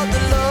ain't got the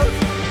love.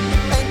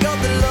 Ain't got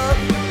the love.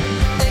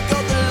 Ain't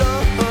got the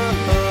love.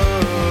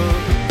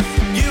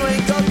 You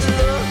ain't got the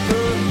love.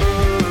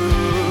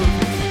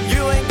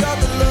 You ain't got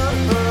the love.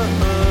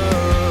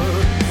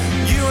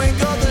 You ain't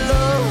got the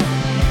love.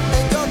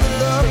 Ain't got the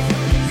love.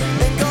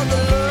 Ain't got the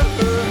love.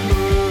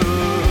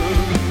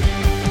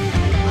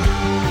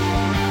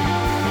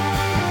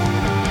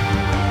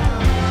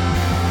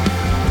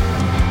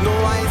 No,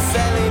 I ain't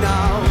selling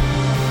out.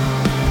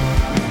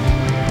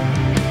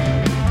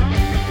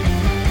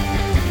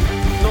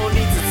 No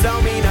need to tell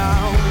me now.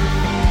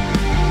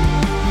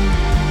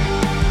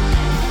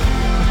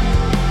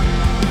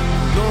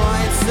 No,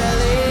 I ain't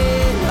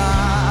selling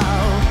out.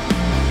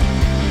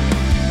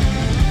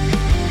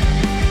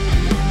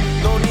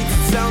 No need to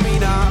tell me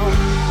now.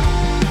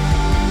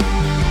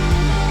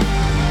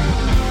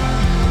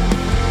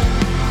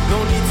 No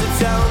need to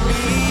tell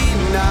me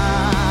now.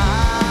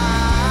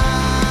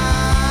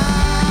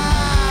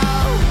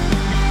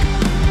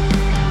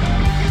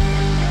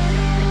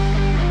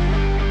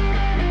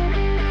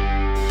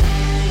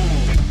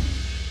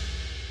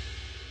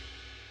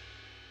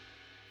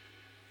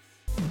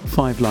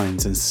 Five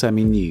lines and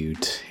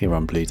Semi-Nude here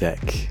on Blue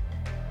Deck.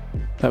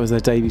 That was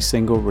their debut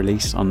single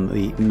released on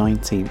the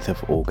 19th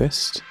of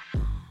August.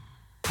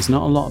 There's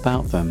not a lot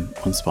about them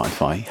on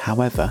Spotify,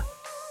 however,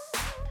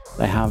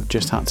 they have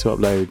just had to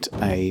upload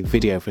a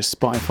video for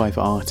Spotify for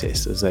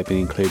Artists as they've been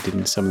included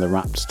in some of the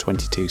Wrapped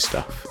 22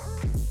 stuff.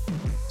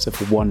 So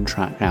for one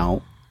track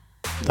out,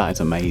 that is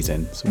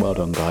amazing, so well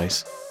done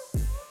guys.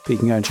 But you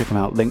can go and check them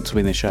out, links will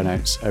be in the show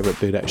notes over at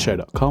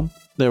bluedeckshow.com.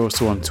 They're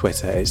also on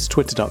Twitter, it's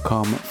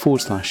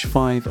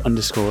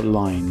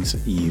twitter.com/5_lines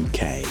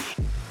UK.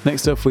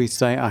 Next up for you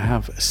today, I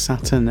have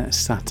Saturn.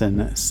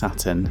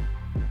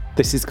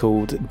 This is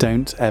called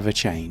Don't Ever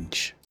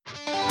Change.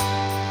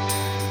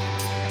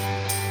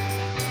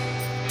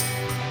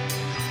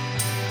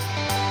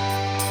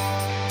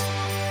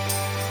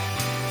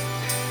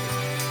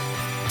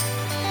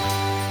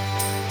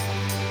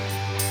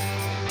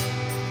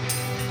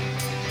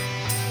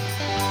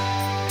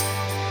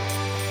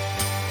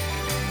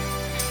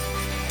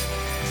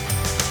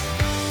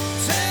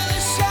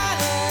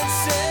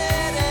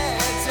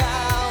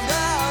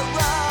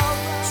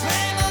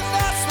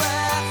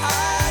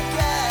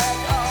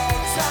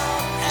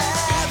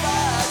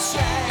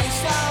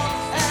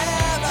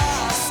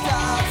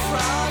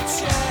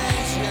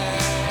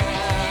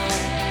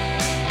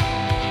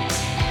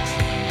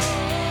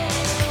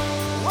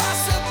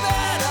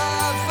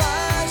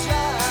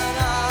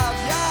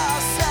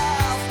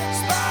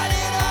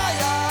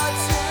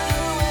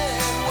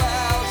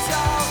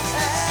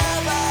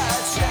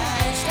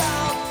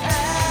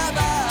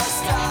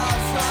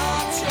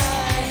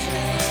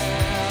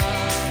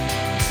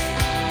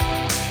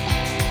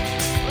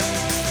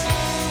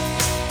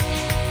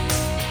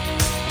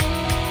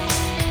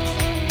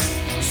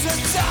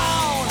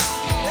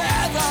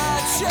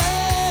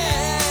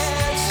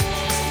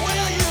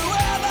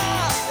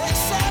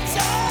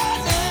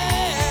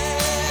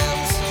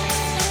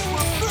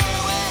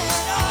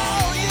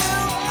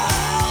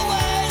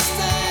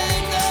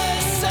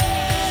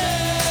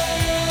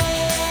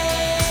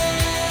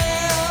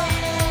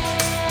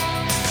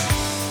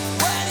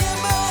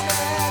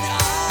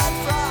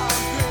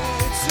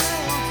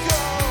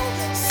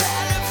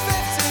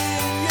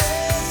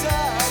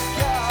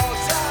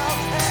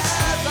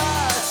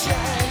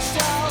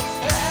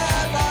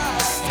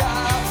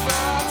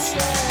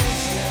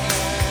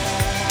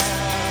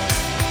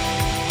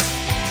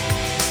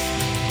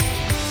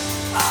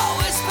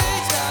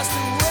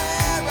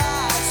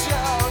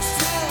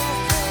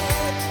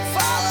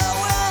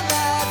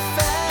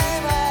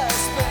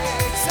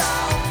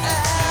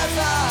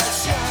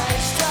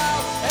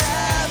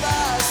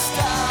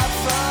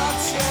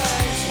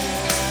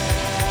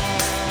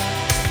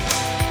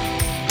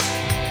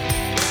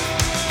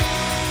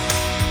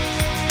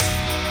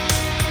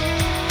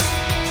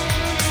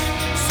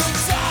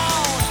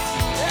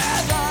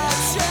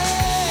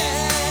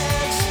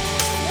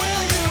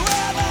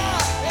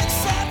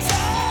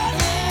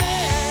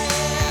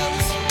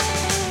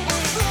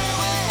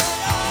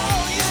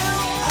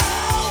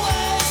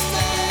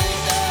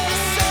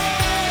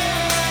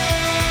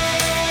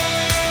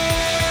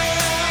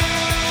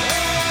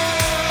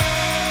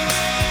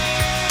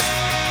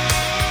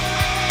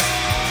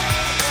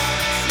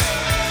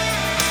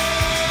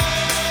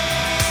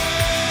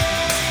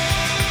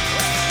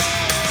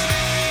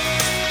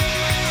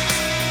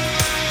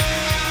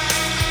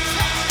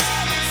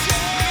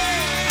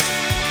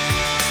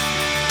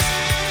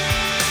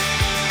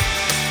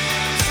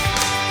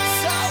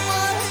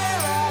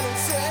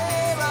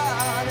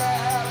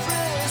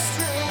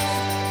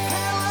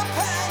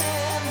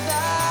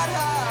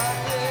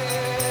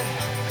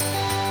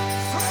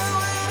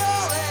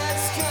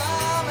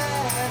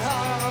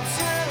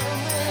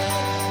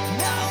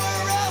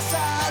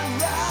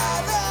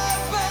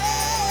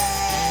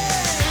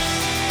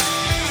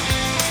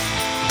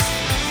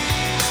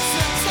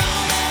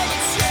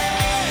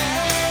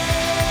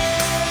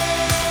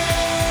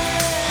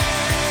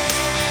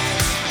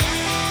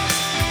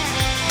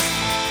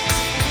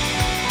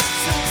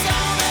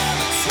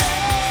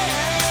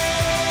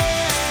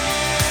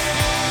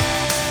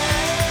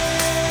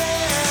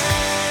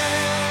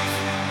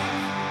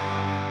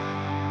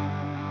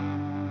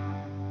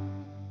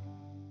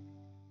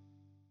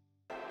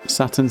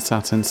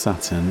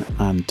 Saturn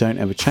and Don't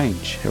Ever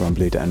Change here on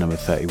Blue Deck number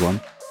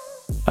 31.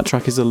 That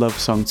track is a love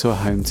song to a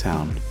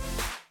hometown.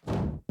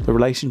 The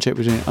relationship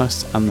between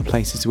us and the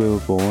places we were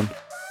born,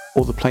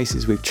 or the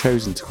places we've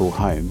chosen to call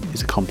home,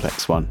 is a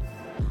complex one.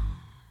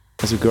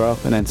 As we grow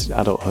up and enter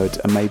adulthood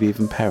and maybe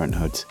even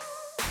parenthood,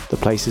 the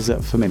places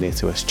that are familiar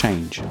to us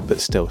change but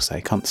still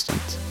stay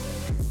constant.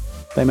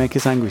 They make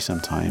us angry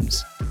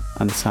sometimes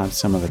and sad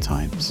some other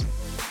times.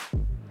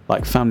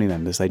 Like family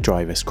members, they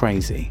drive us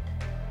crazy,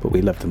 but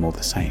we love them all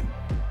the same.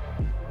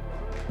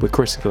 We're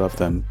critical of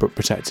them, but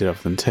protective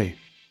of them too.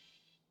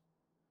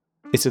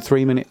 It's a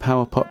 3-minute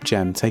power pop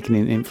gem taking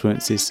in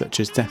influences such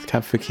as Death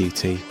Cab for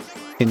Cutie,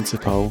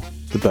 Interpol,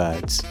 The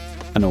Byrds,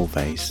 and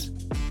Always,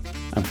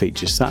 and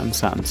features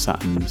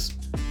Saturn's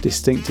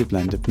distinctive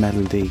blend of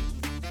melody,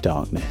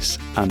 darkness,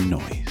 and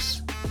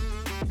noise.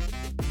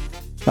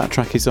 That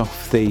track is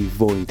off the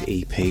Void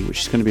EP,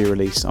 which is going to be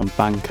released on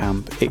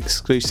Bandcamp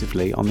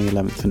exclusively on the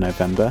 11th of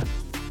November,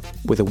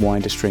 with a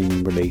wider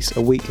streaming release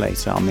a week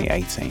later on the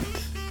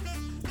 18th.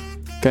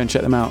 Go and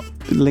check them out.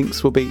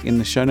 Links will be in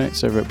the show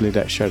notes over at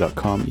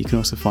bluedeckshow.com. You can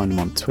also find them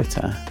on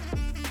Twitter.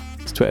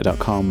 It's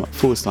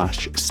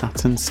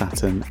twitter.com/Saturn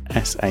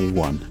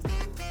SA1.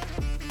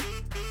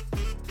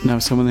 Now,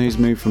 as someone who's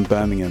moved from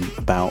Birmingham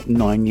about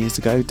 9 years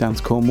ago down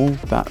to Cornwall,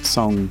 that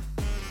song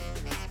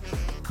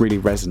really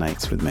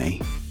resonates with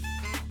me.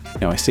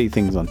 You know, I see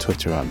things on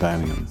Twitter about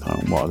Birmingham and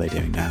think, what are they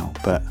doing now?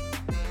 But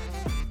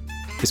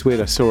it's weird,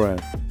 I saw a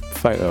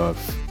photo of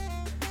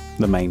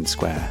the main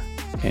square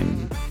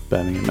in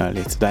Birmingham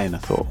earlier today and I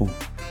thought,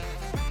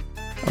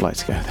 I'd like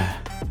to go there.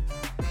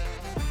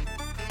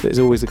 But it's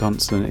always a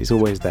constant, it's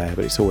always there,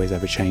 but it's always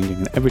ever changing,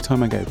 and every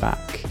time I go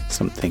back,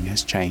 something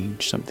has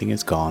changed, something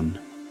has gone,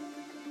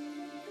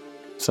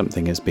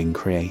 something has been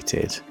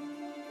created.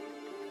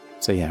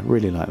 So yeah,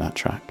 really like that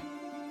track.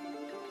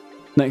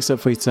 Next up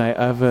for you today,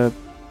 I have a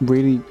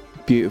really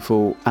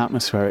beautiful,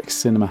 atmospheric,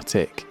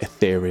 cinematic,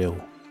 ethereal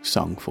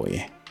song for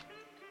you.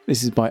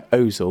 This is by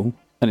Ozul,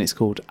 and it's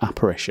called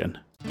Apparition.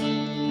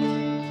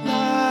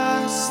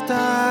 Last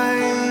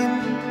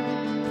time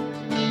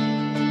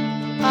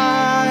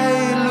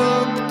I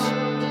looked,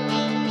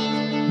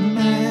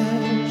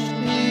 meshed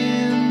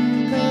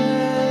in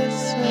the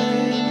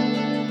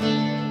same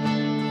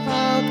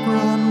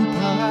outgrown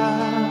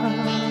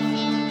path,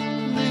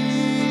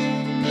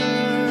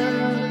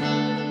 lingered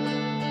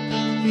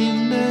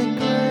in the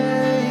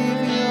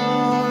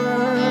graveyard.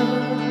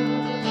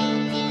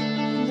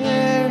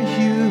 There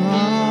you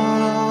are.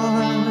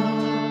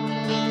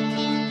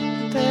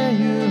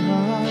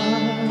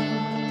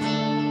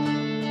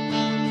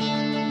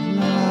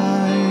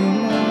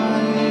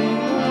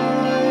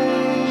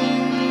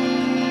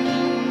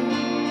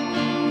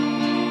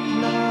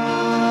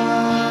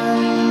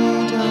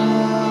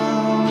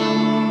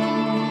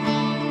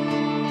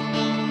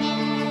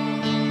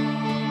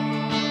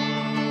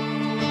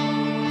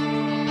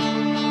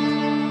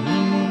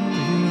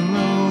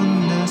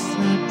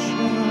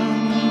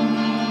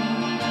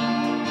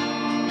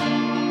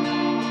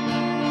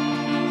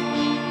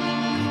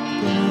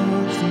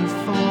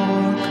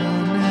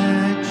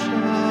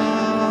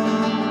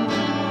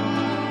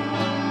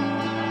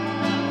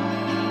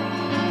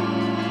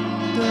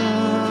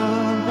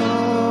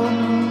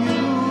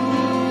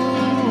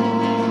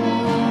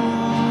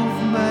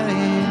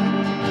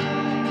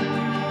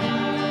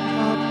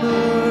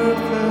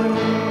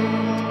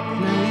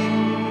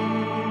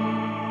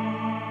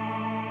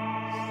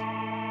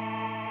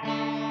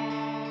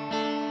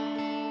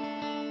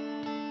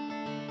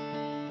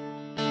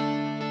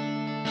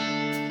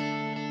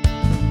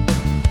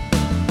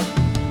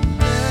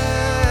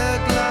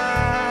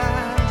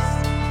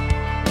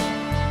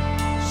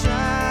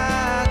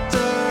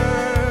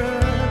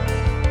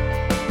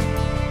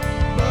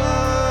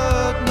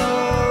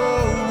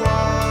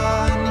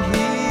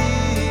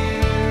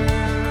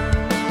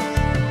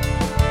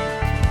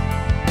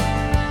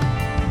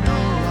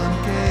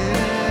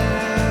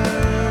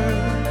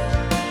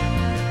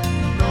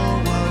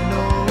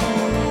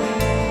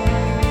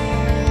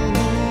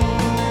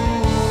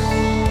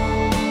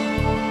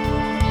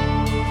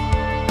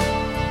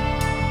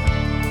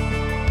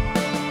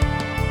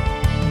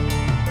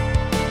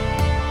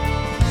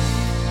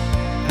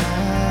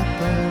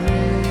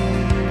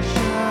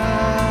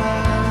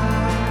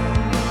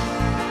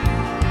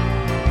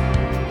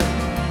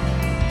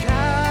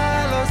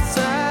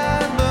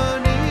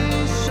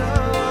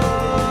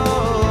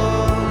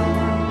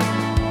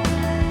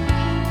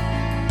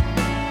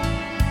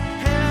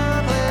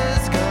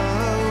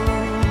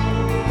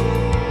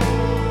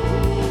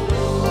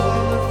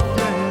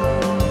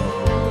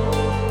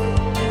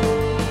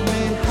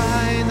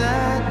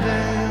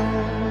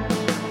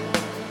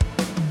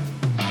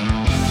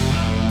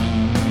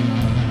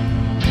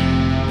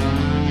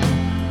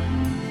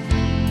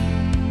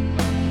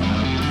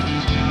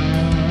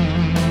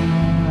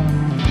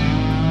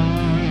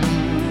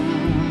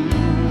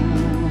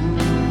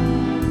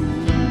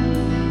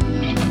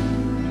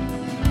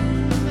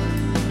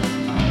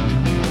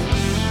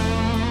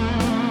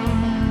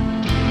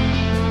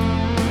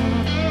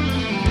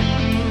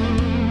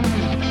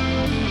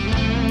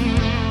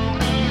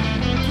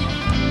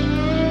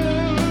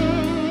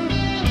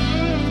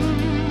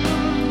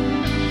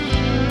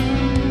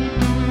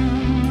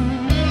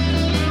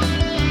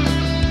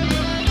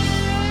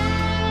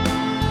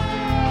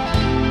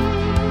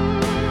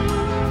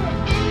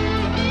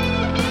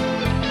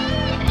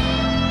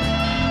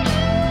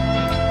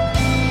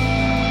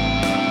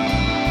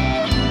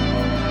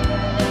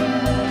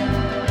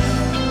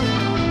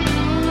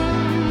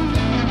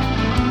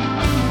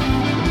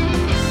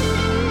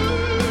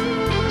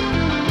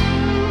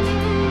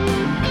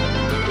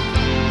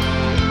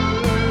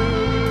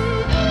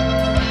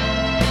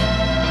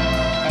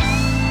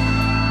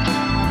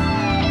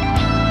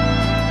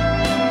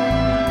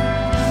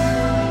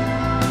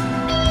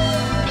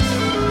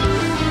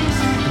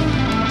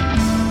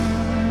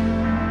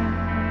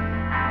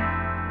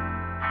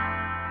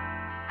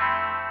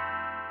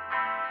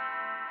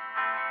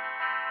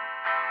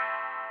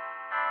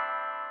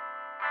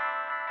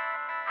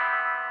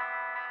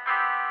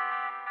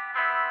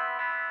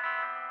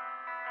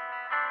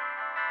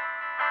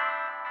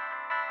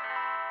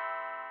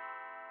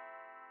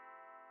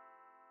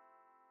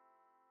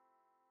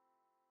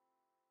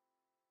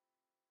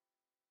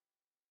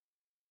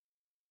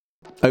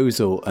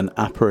 Ozul and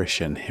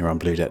Apparition here on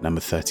Blue Deck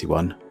number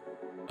 31.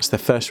 It's their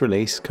first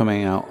release,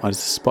 coming out as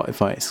a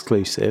Spotify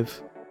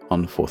exclusive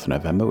on the 4th of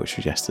November, which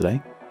was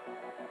yesterday.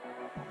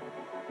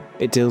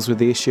 It deals with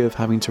the issue of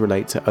having to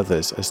relate to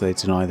others as they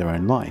deny their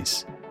own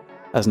lies.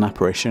 As an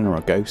apparition or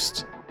a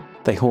ghost,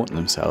 they haunt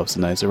themselves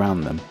and those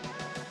around them,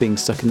 being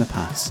stuck in the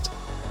past,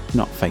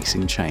 not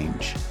facing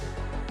change.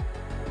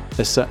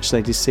 As such,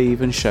 they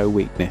deceive and show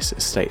weakness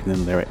as stated in the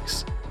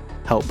lyrics,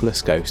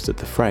 helpless ghost of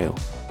the frail.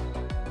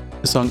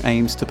 The song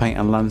aims to paint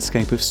a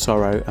landscape of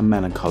sorrow and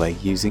melancholy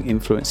using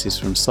influences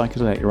from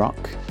psychedelic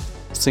rock,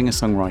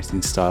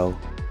 singer-songwriting style,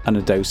 and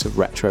a dose of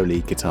retro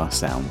lead guitar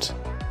sound.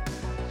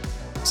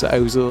 So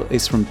Ozul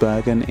is from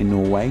Bergen in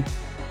Norway.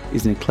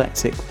 It's an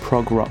eclectic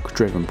prog rock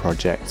driven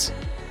project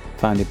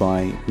founded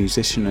by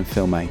musician and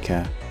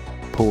filmmaker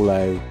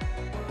Paulo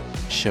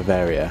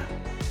Chaveria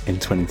in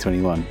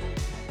 2021.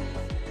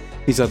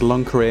 He's had a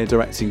long career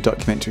directing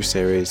documentary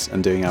series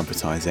and doing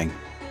advertising,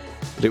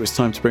 but it was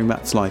time to bring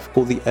back to life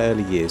all the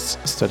early years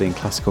studying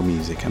classical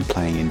music and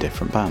playing in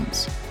different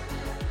bands.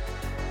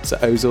 So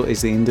Ozul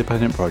is the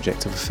independent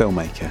project of a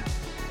filmmaker,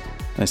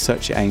 and as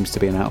such it aims to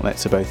be an outlet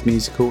to both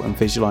musical and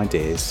visual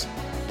ideas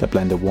that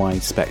blend a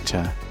wide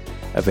spectrum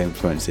of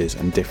influences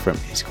and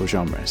different musical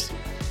genres,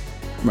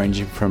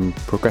 ranging from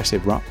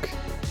progressive rock,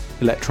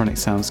 electronic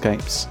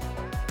soundscapes,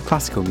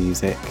 classical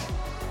music,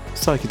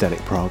 psychedelic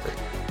prog,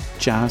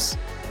 jazz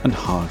and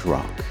hard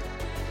rock.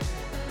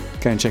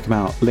 Go and check them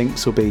out.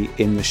 Links will be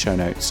in the show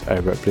notes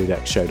over at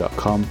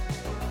bluedeckshow.com.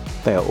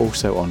 They are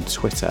also on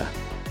Twitter.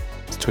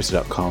 It's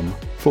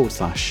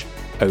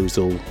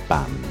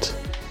twitter.com/OzulBand.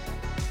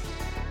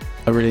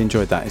 I really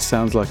enjoyed that. It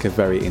sounds like a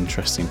very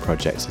interesting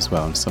project as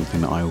well, and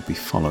something that I will be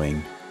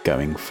following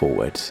going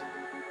forward.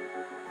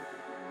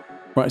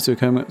 Right, so we're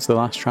coming up to the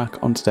last track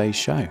on today's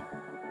show.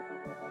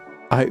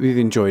 I hope you've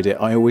enjoyed it.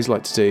 I always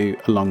like to do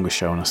a longer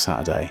show on a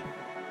Saturday,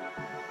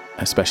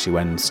 especially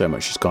when so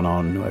much has gone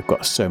on. I've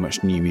got so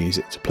much new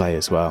music to play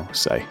as well.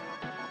 So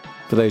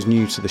for those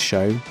new to the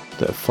show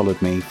that have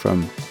followed me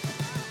from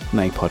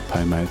Napod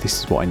Pomo,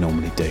 this is what I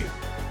normally do.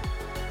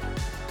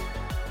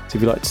 So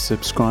if you'd like to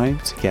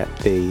subscribe to get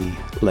the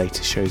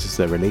latest shows as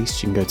they're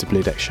released, you can go to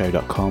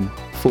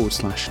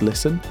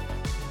bluedeckshow.com/listen.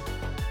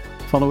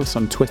 Follow us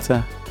on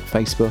Twitter,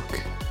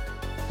 Facebook.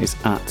 It's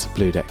at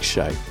Blue Deck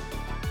Show. If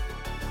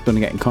you want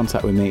to get in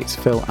contact with me, it's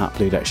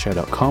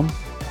phil@bluedeckshow.com.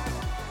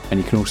 And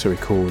you can also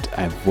record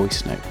a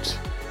voice note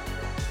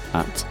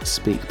at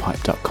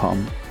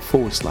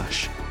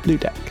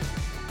speakpipe.com/bluedeck.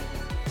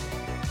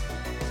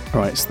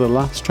 Alright, so the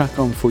last track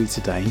on for you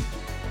today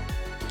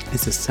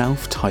is a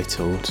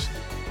self-titled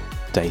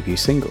debut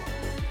single.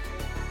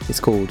 It's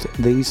called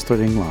These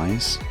Thrilling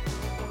Lies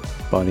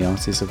by the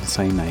artist of the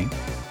same name.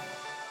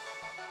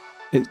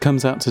 It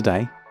comes out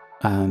today,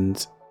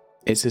 and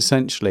it's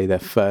essentially their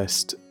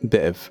first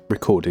bit of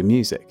recorded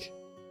music.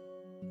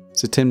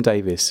 So Tim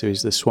Davis, who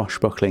is the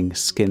swashbuckling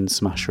skin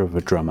smasher of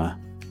a drummer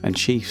and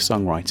chief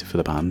songwriter for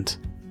the band,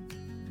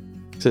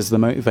 says the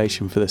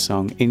motivation for the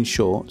song, in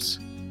short,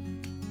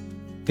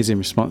 is in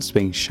response to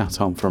being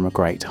shat on from a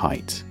great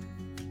height.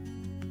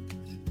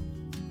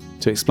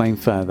 To explain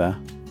further,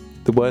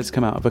 the words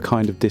come out of a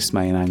kind of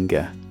dismay and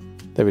anger.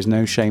 There is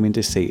no shame in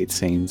deceit, it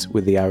seems,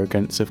 with the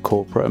arrogance of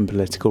corporate and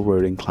political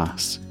ruling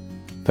class,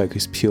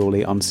 focused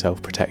purely on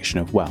self-protection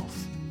of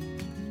wealth.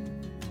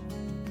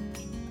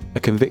 A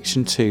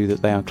conviction too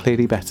that they are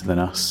clearly better than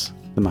us,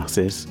 the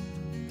masses,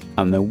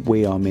 and that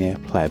we are mere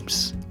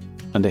plebs,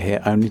 and are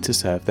here only to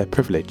serve their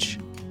privilege.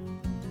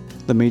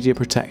 The media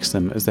protects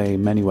them as they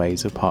in many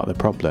ways are part of the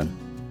problem.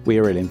 We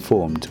are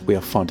ill-informed, we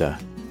are fodder.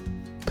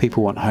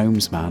 People want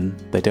homes, man,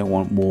 they don't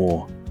want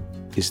war,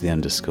 is the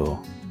underscore.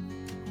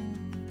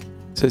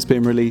 So it's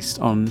been released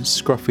on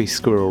Scruffy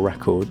Squirrel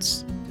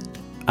Records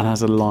and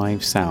has a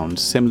live sound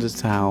similar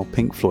to how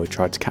Pink Floyd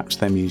tried to capture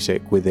their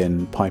music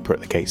within Piper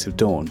at the Gates of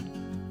Dawn.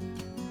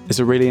 It's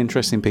a really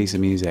interesting piece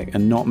of music,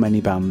 and not many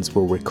bands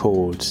will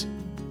record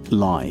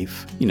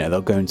live. You know,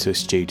 they'll go into a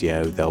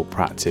studio, they'll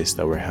practice,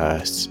 they'll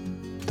rehearse,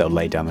 they'll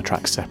lay down the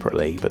tracks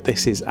separately, but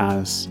this is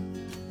as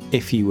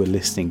if you were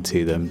listening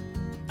to them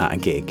at a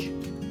gig.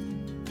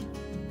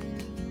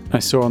 I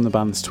saw on the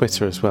band's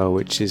Twitter as well,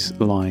 which is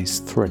Lies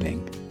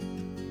Thrilling.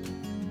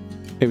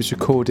 It was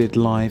recorded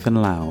live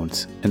and loud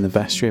in the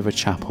vestry of a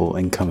chapel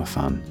in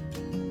Cummerfan,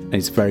 and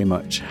it's very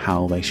much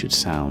how they should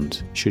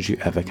sound should you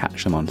ever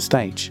catch them on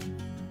stage.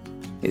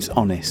 It's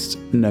honest,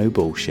 no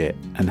bullshit,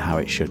 and how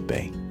it should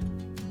be.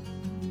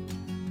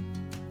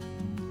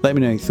 Let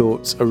me know your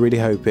thoughts. I really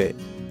hope it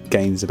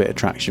gains a bit of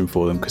traction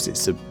for them because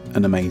it's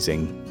an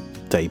amazing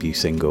debut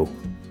single.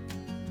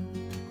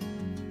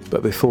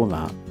 But before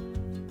that,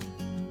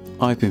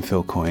 I've been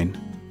Phil Coyne.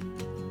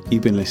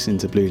 You've been listening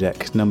to Blue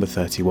Deck number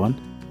 31.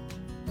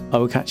 I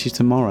will catch you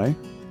tomorrow.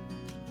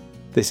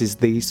 This is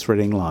These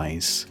Thrilling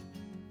Lies.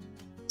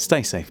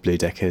 Stay safe, Blue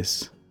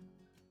Deckers.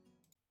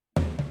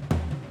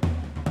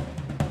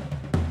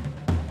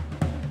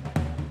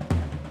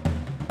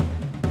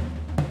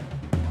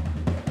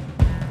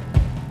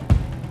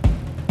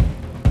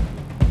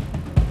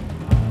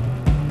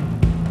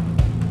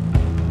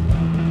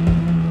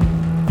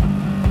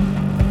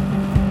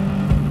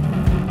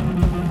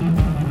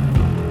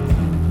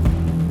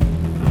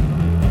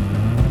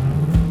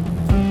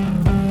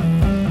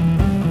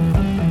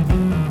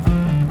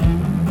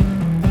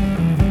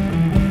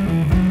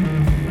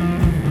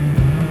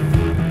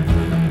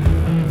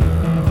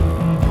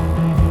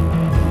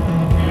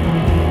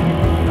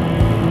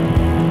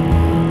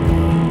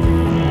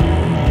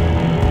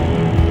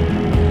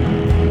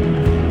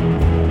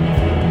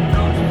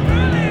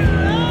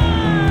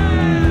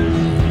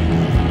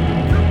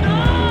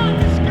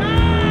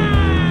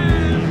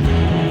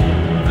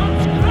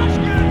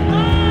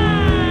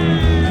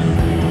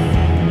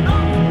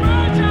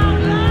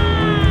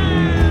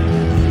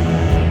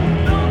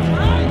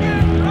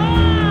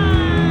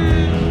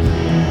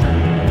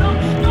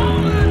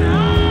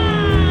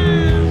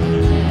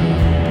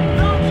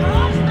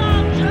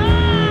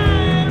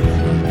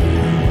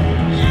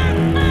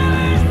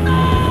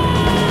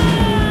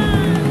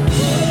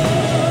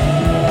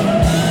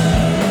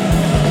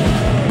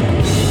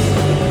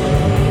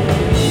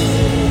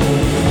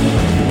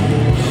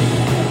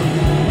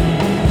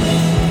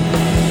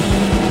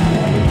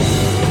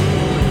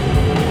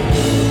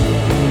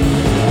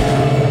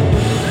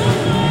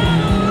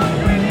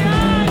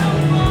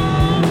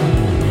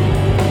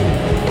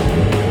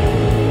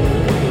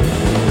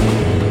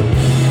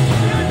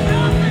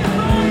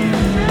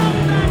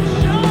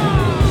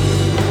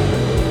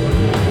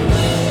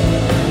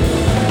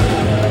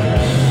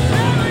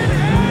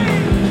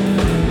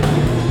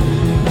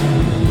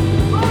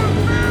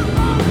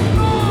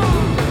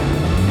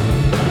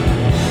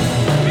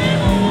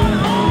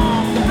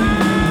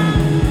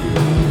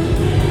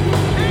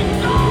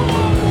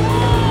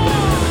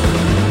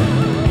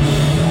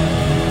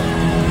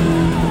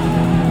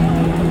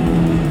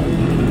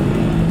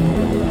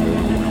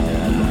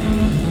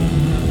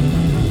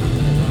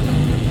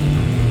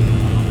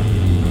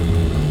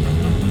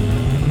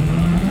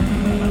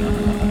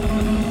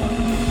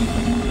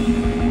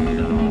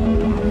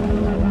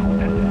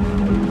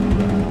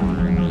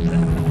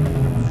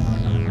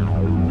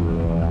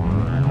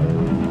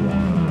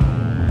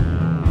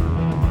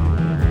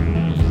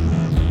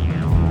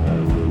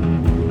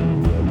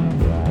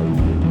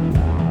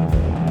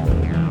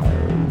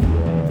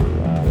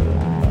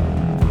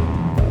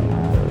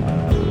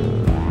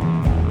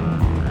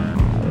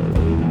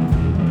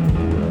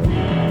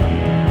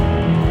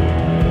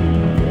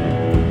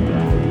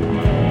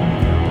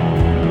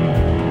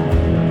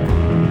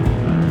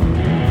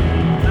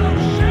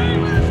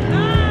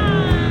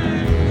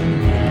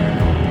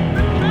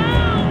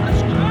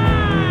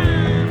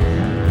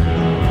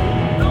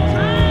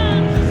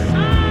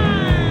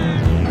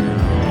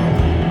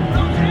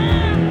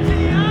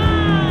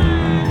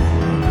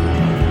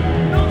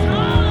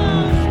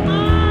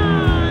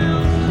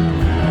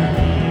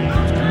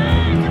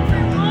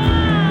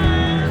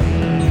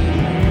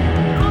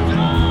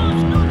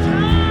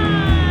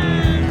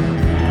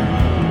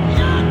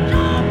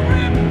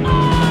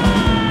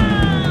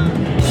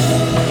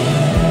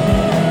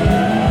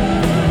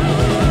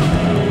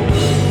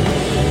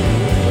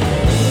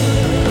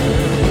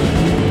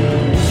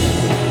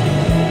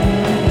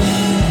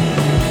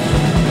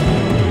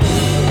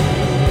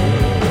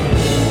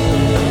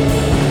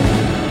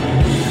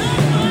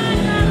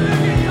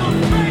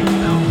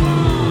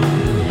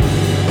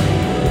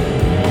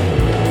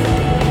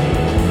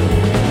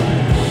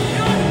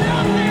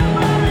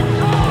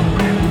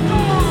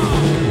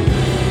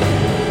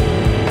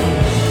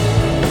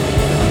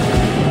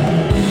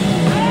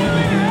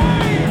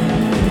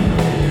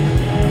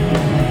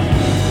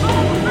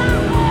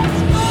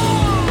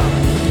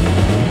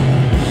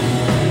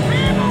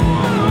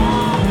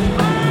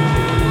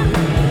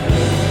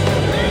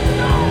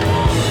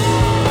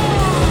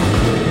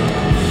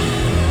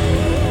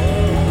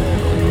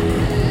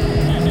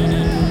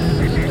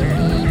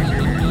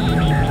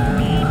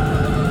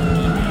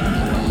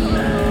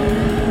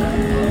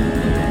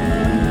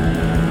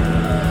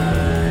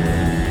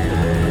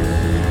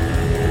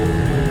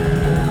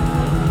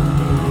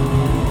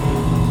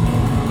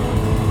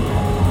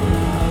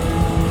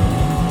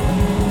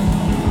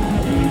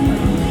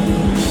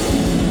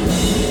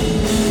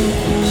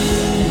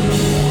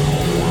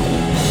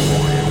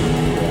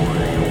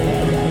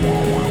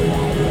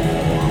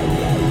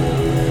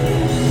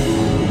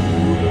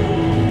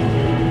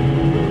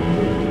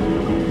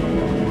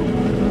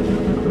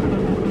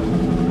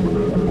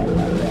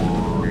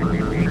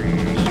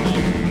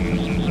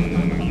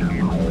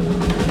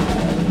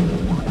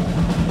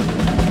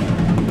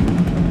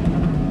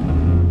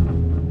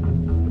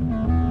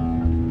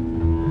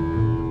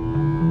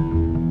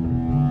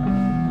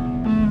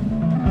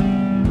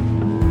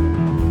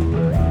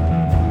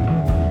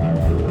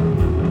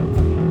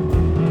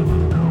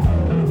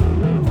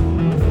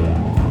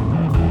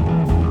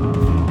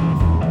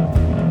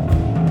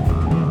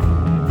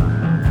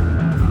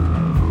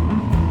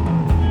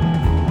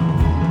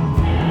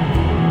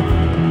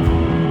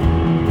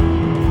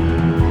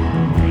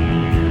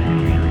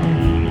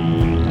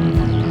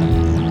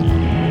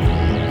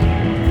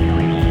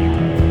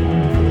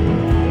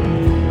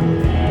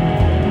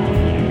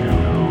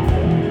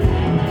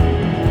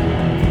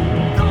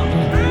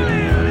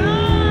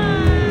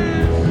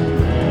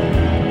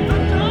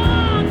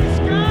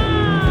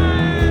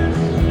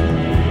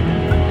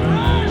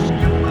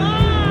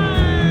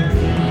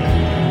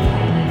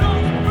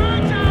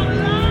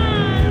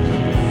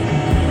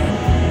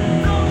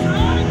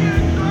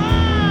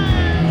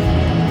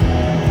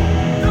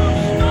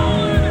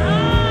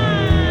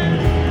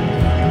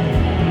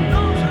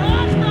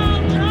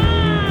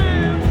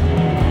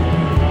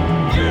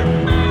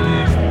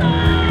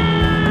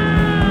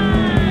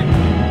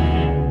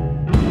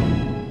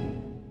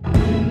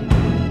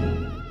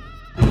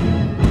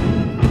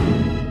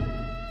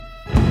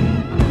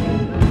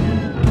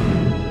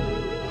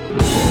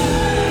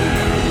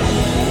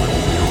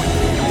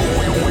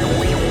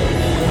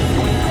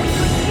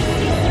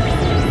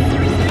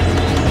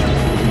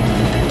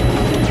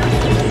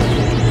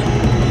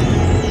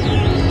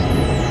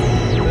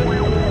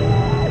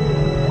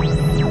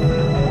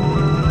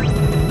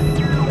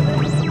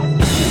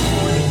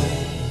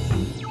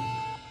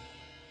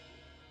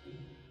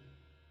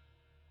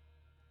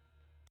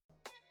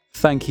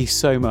 Thank you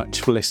so much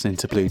for listening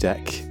to Blue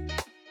Deck.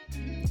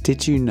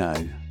 Did you know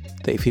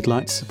that if you'd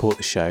like to support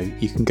the show,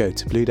 you can go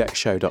to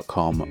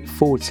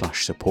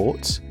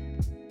bluedeckshow.com/support.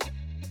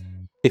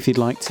 If you'd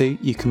like to,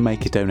 you can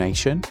make a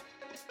donation.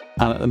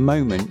 And at the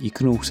moment, you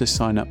can also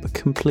sign up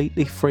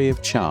completely free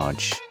of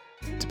charge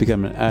to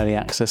become an early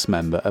access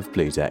member of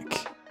Blue Deck.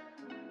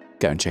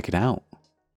 Go and check it out.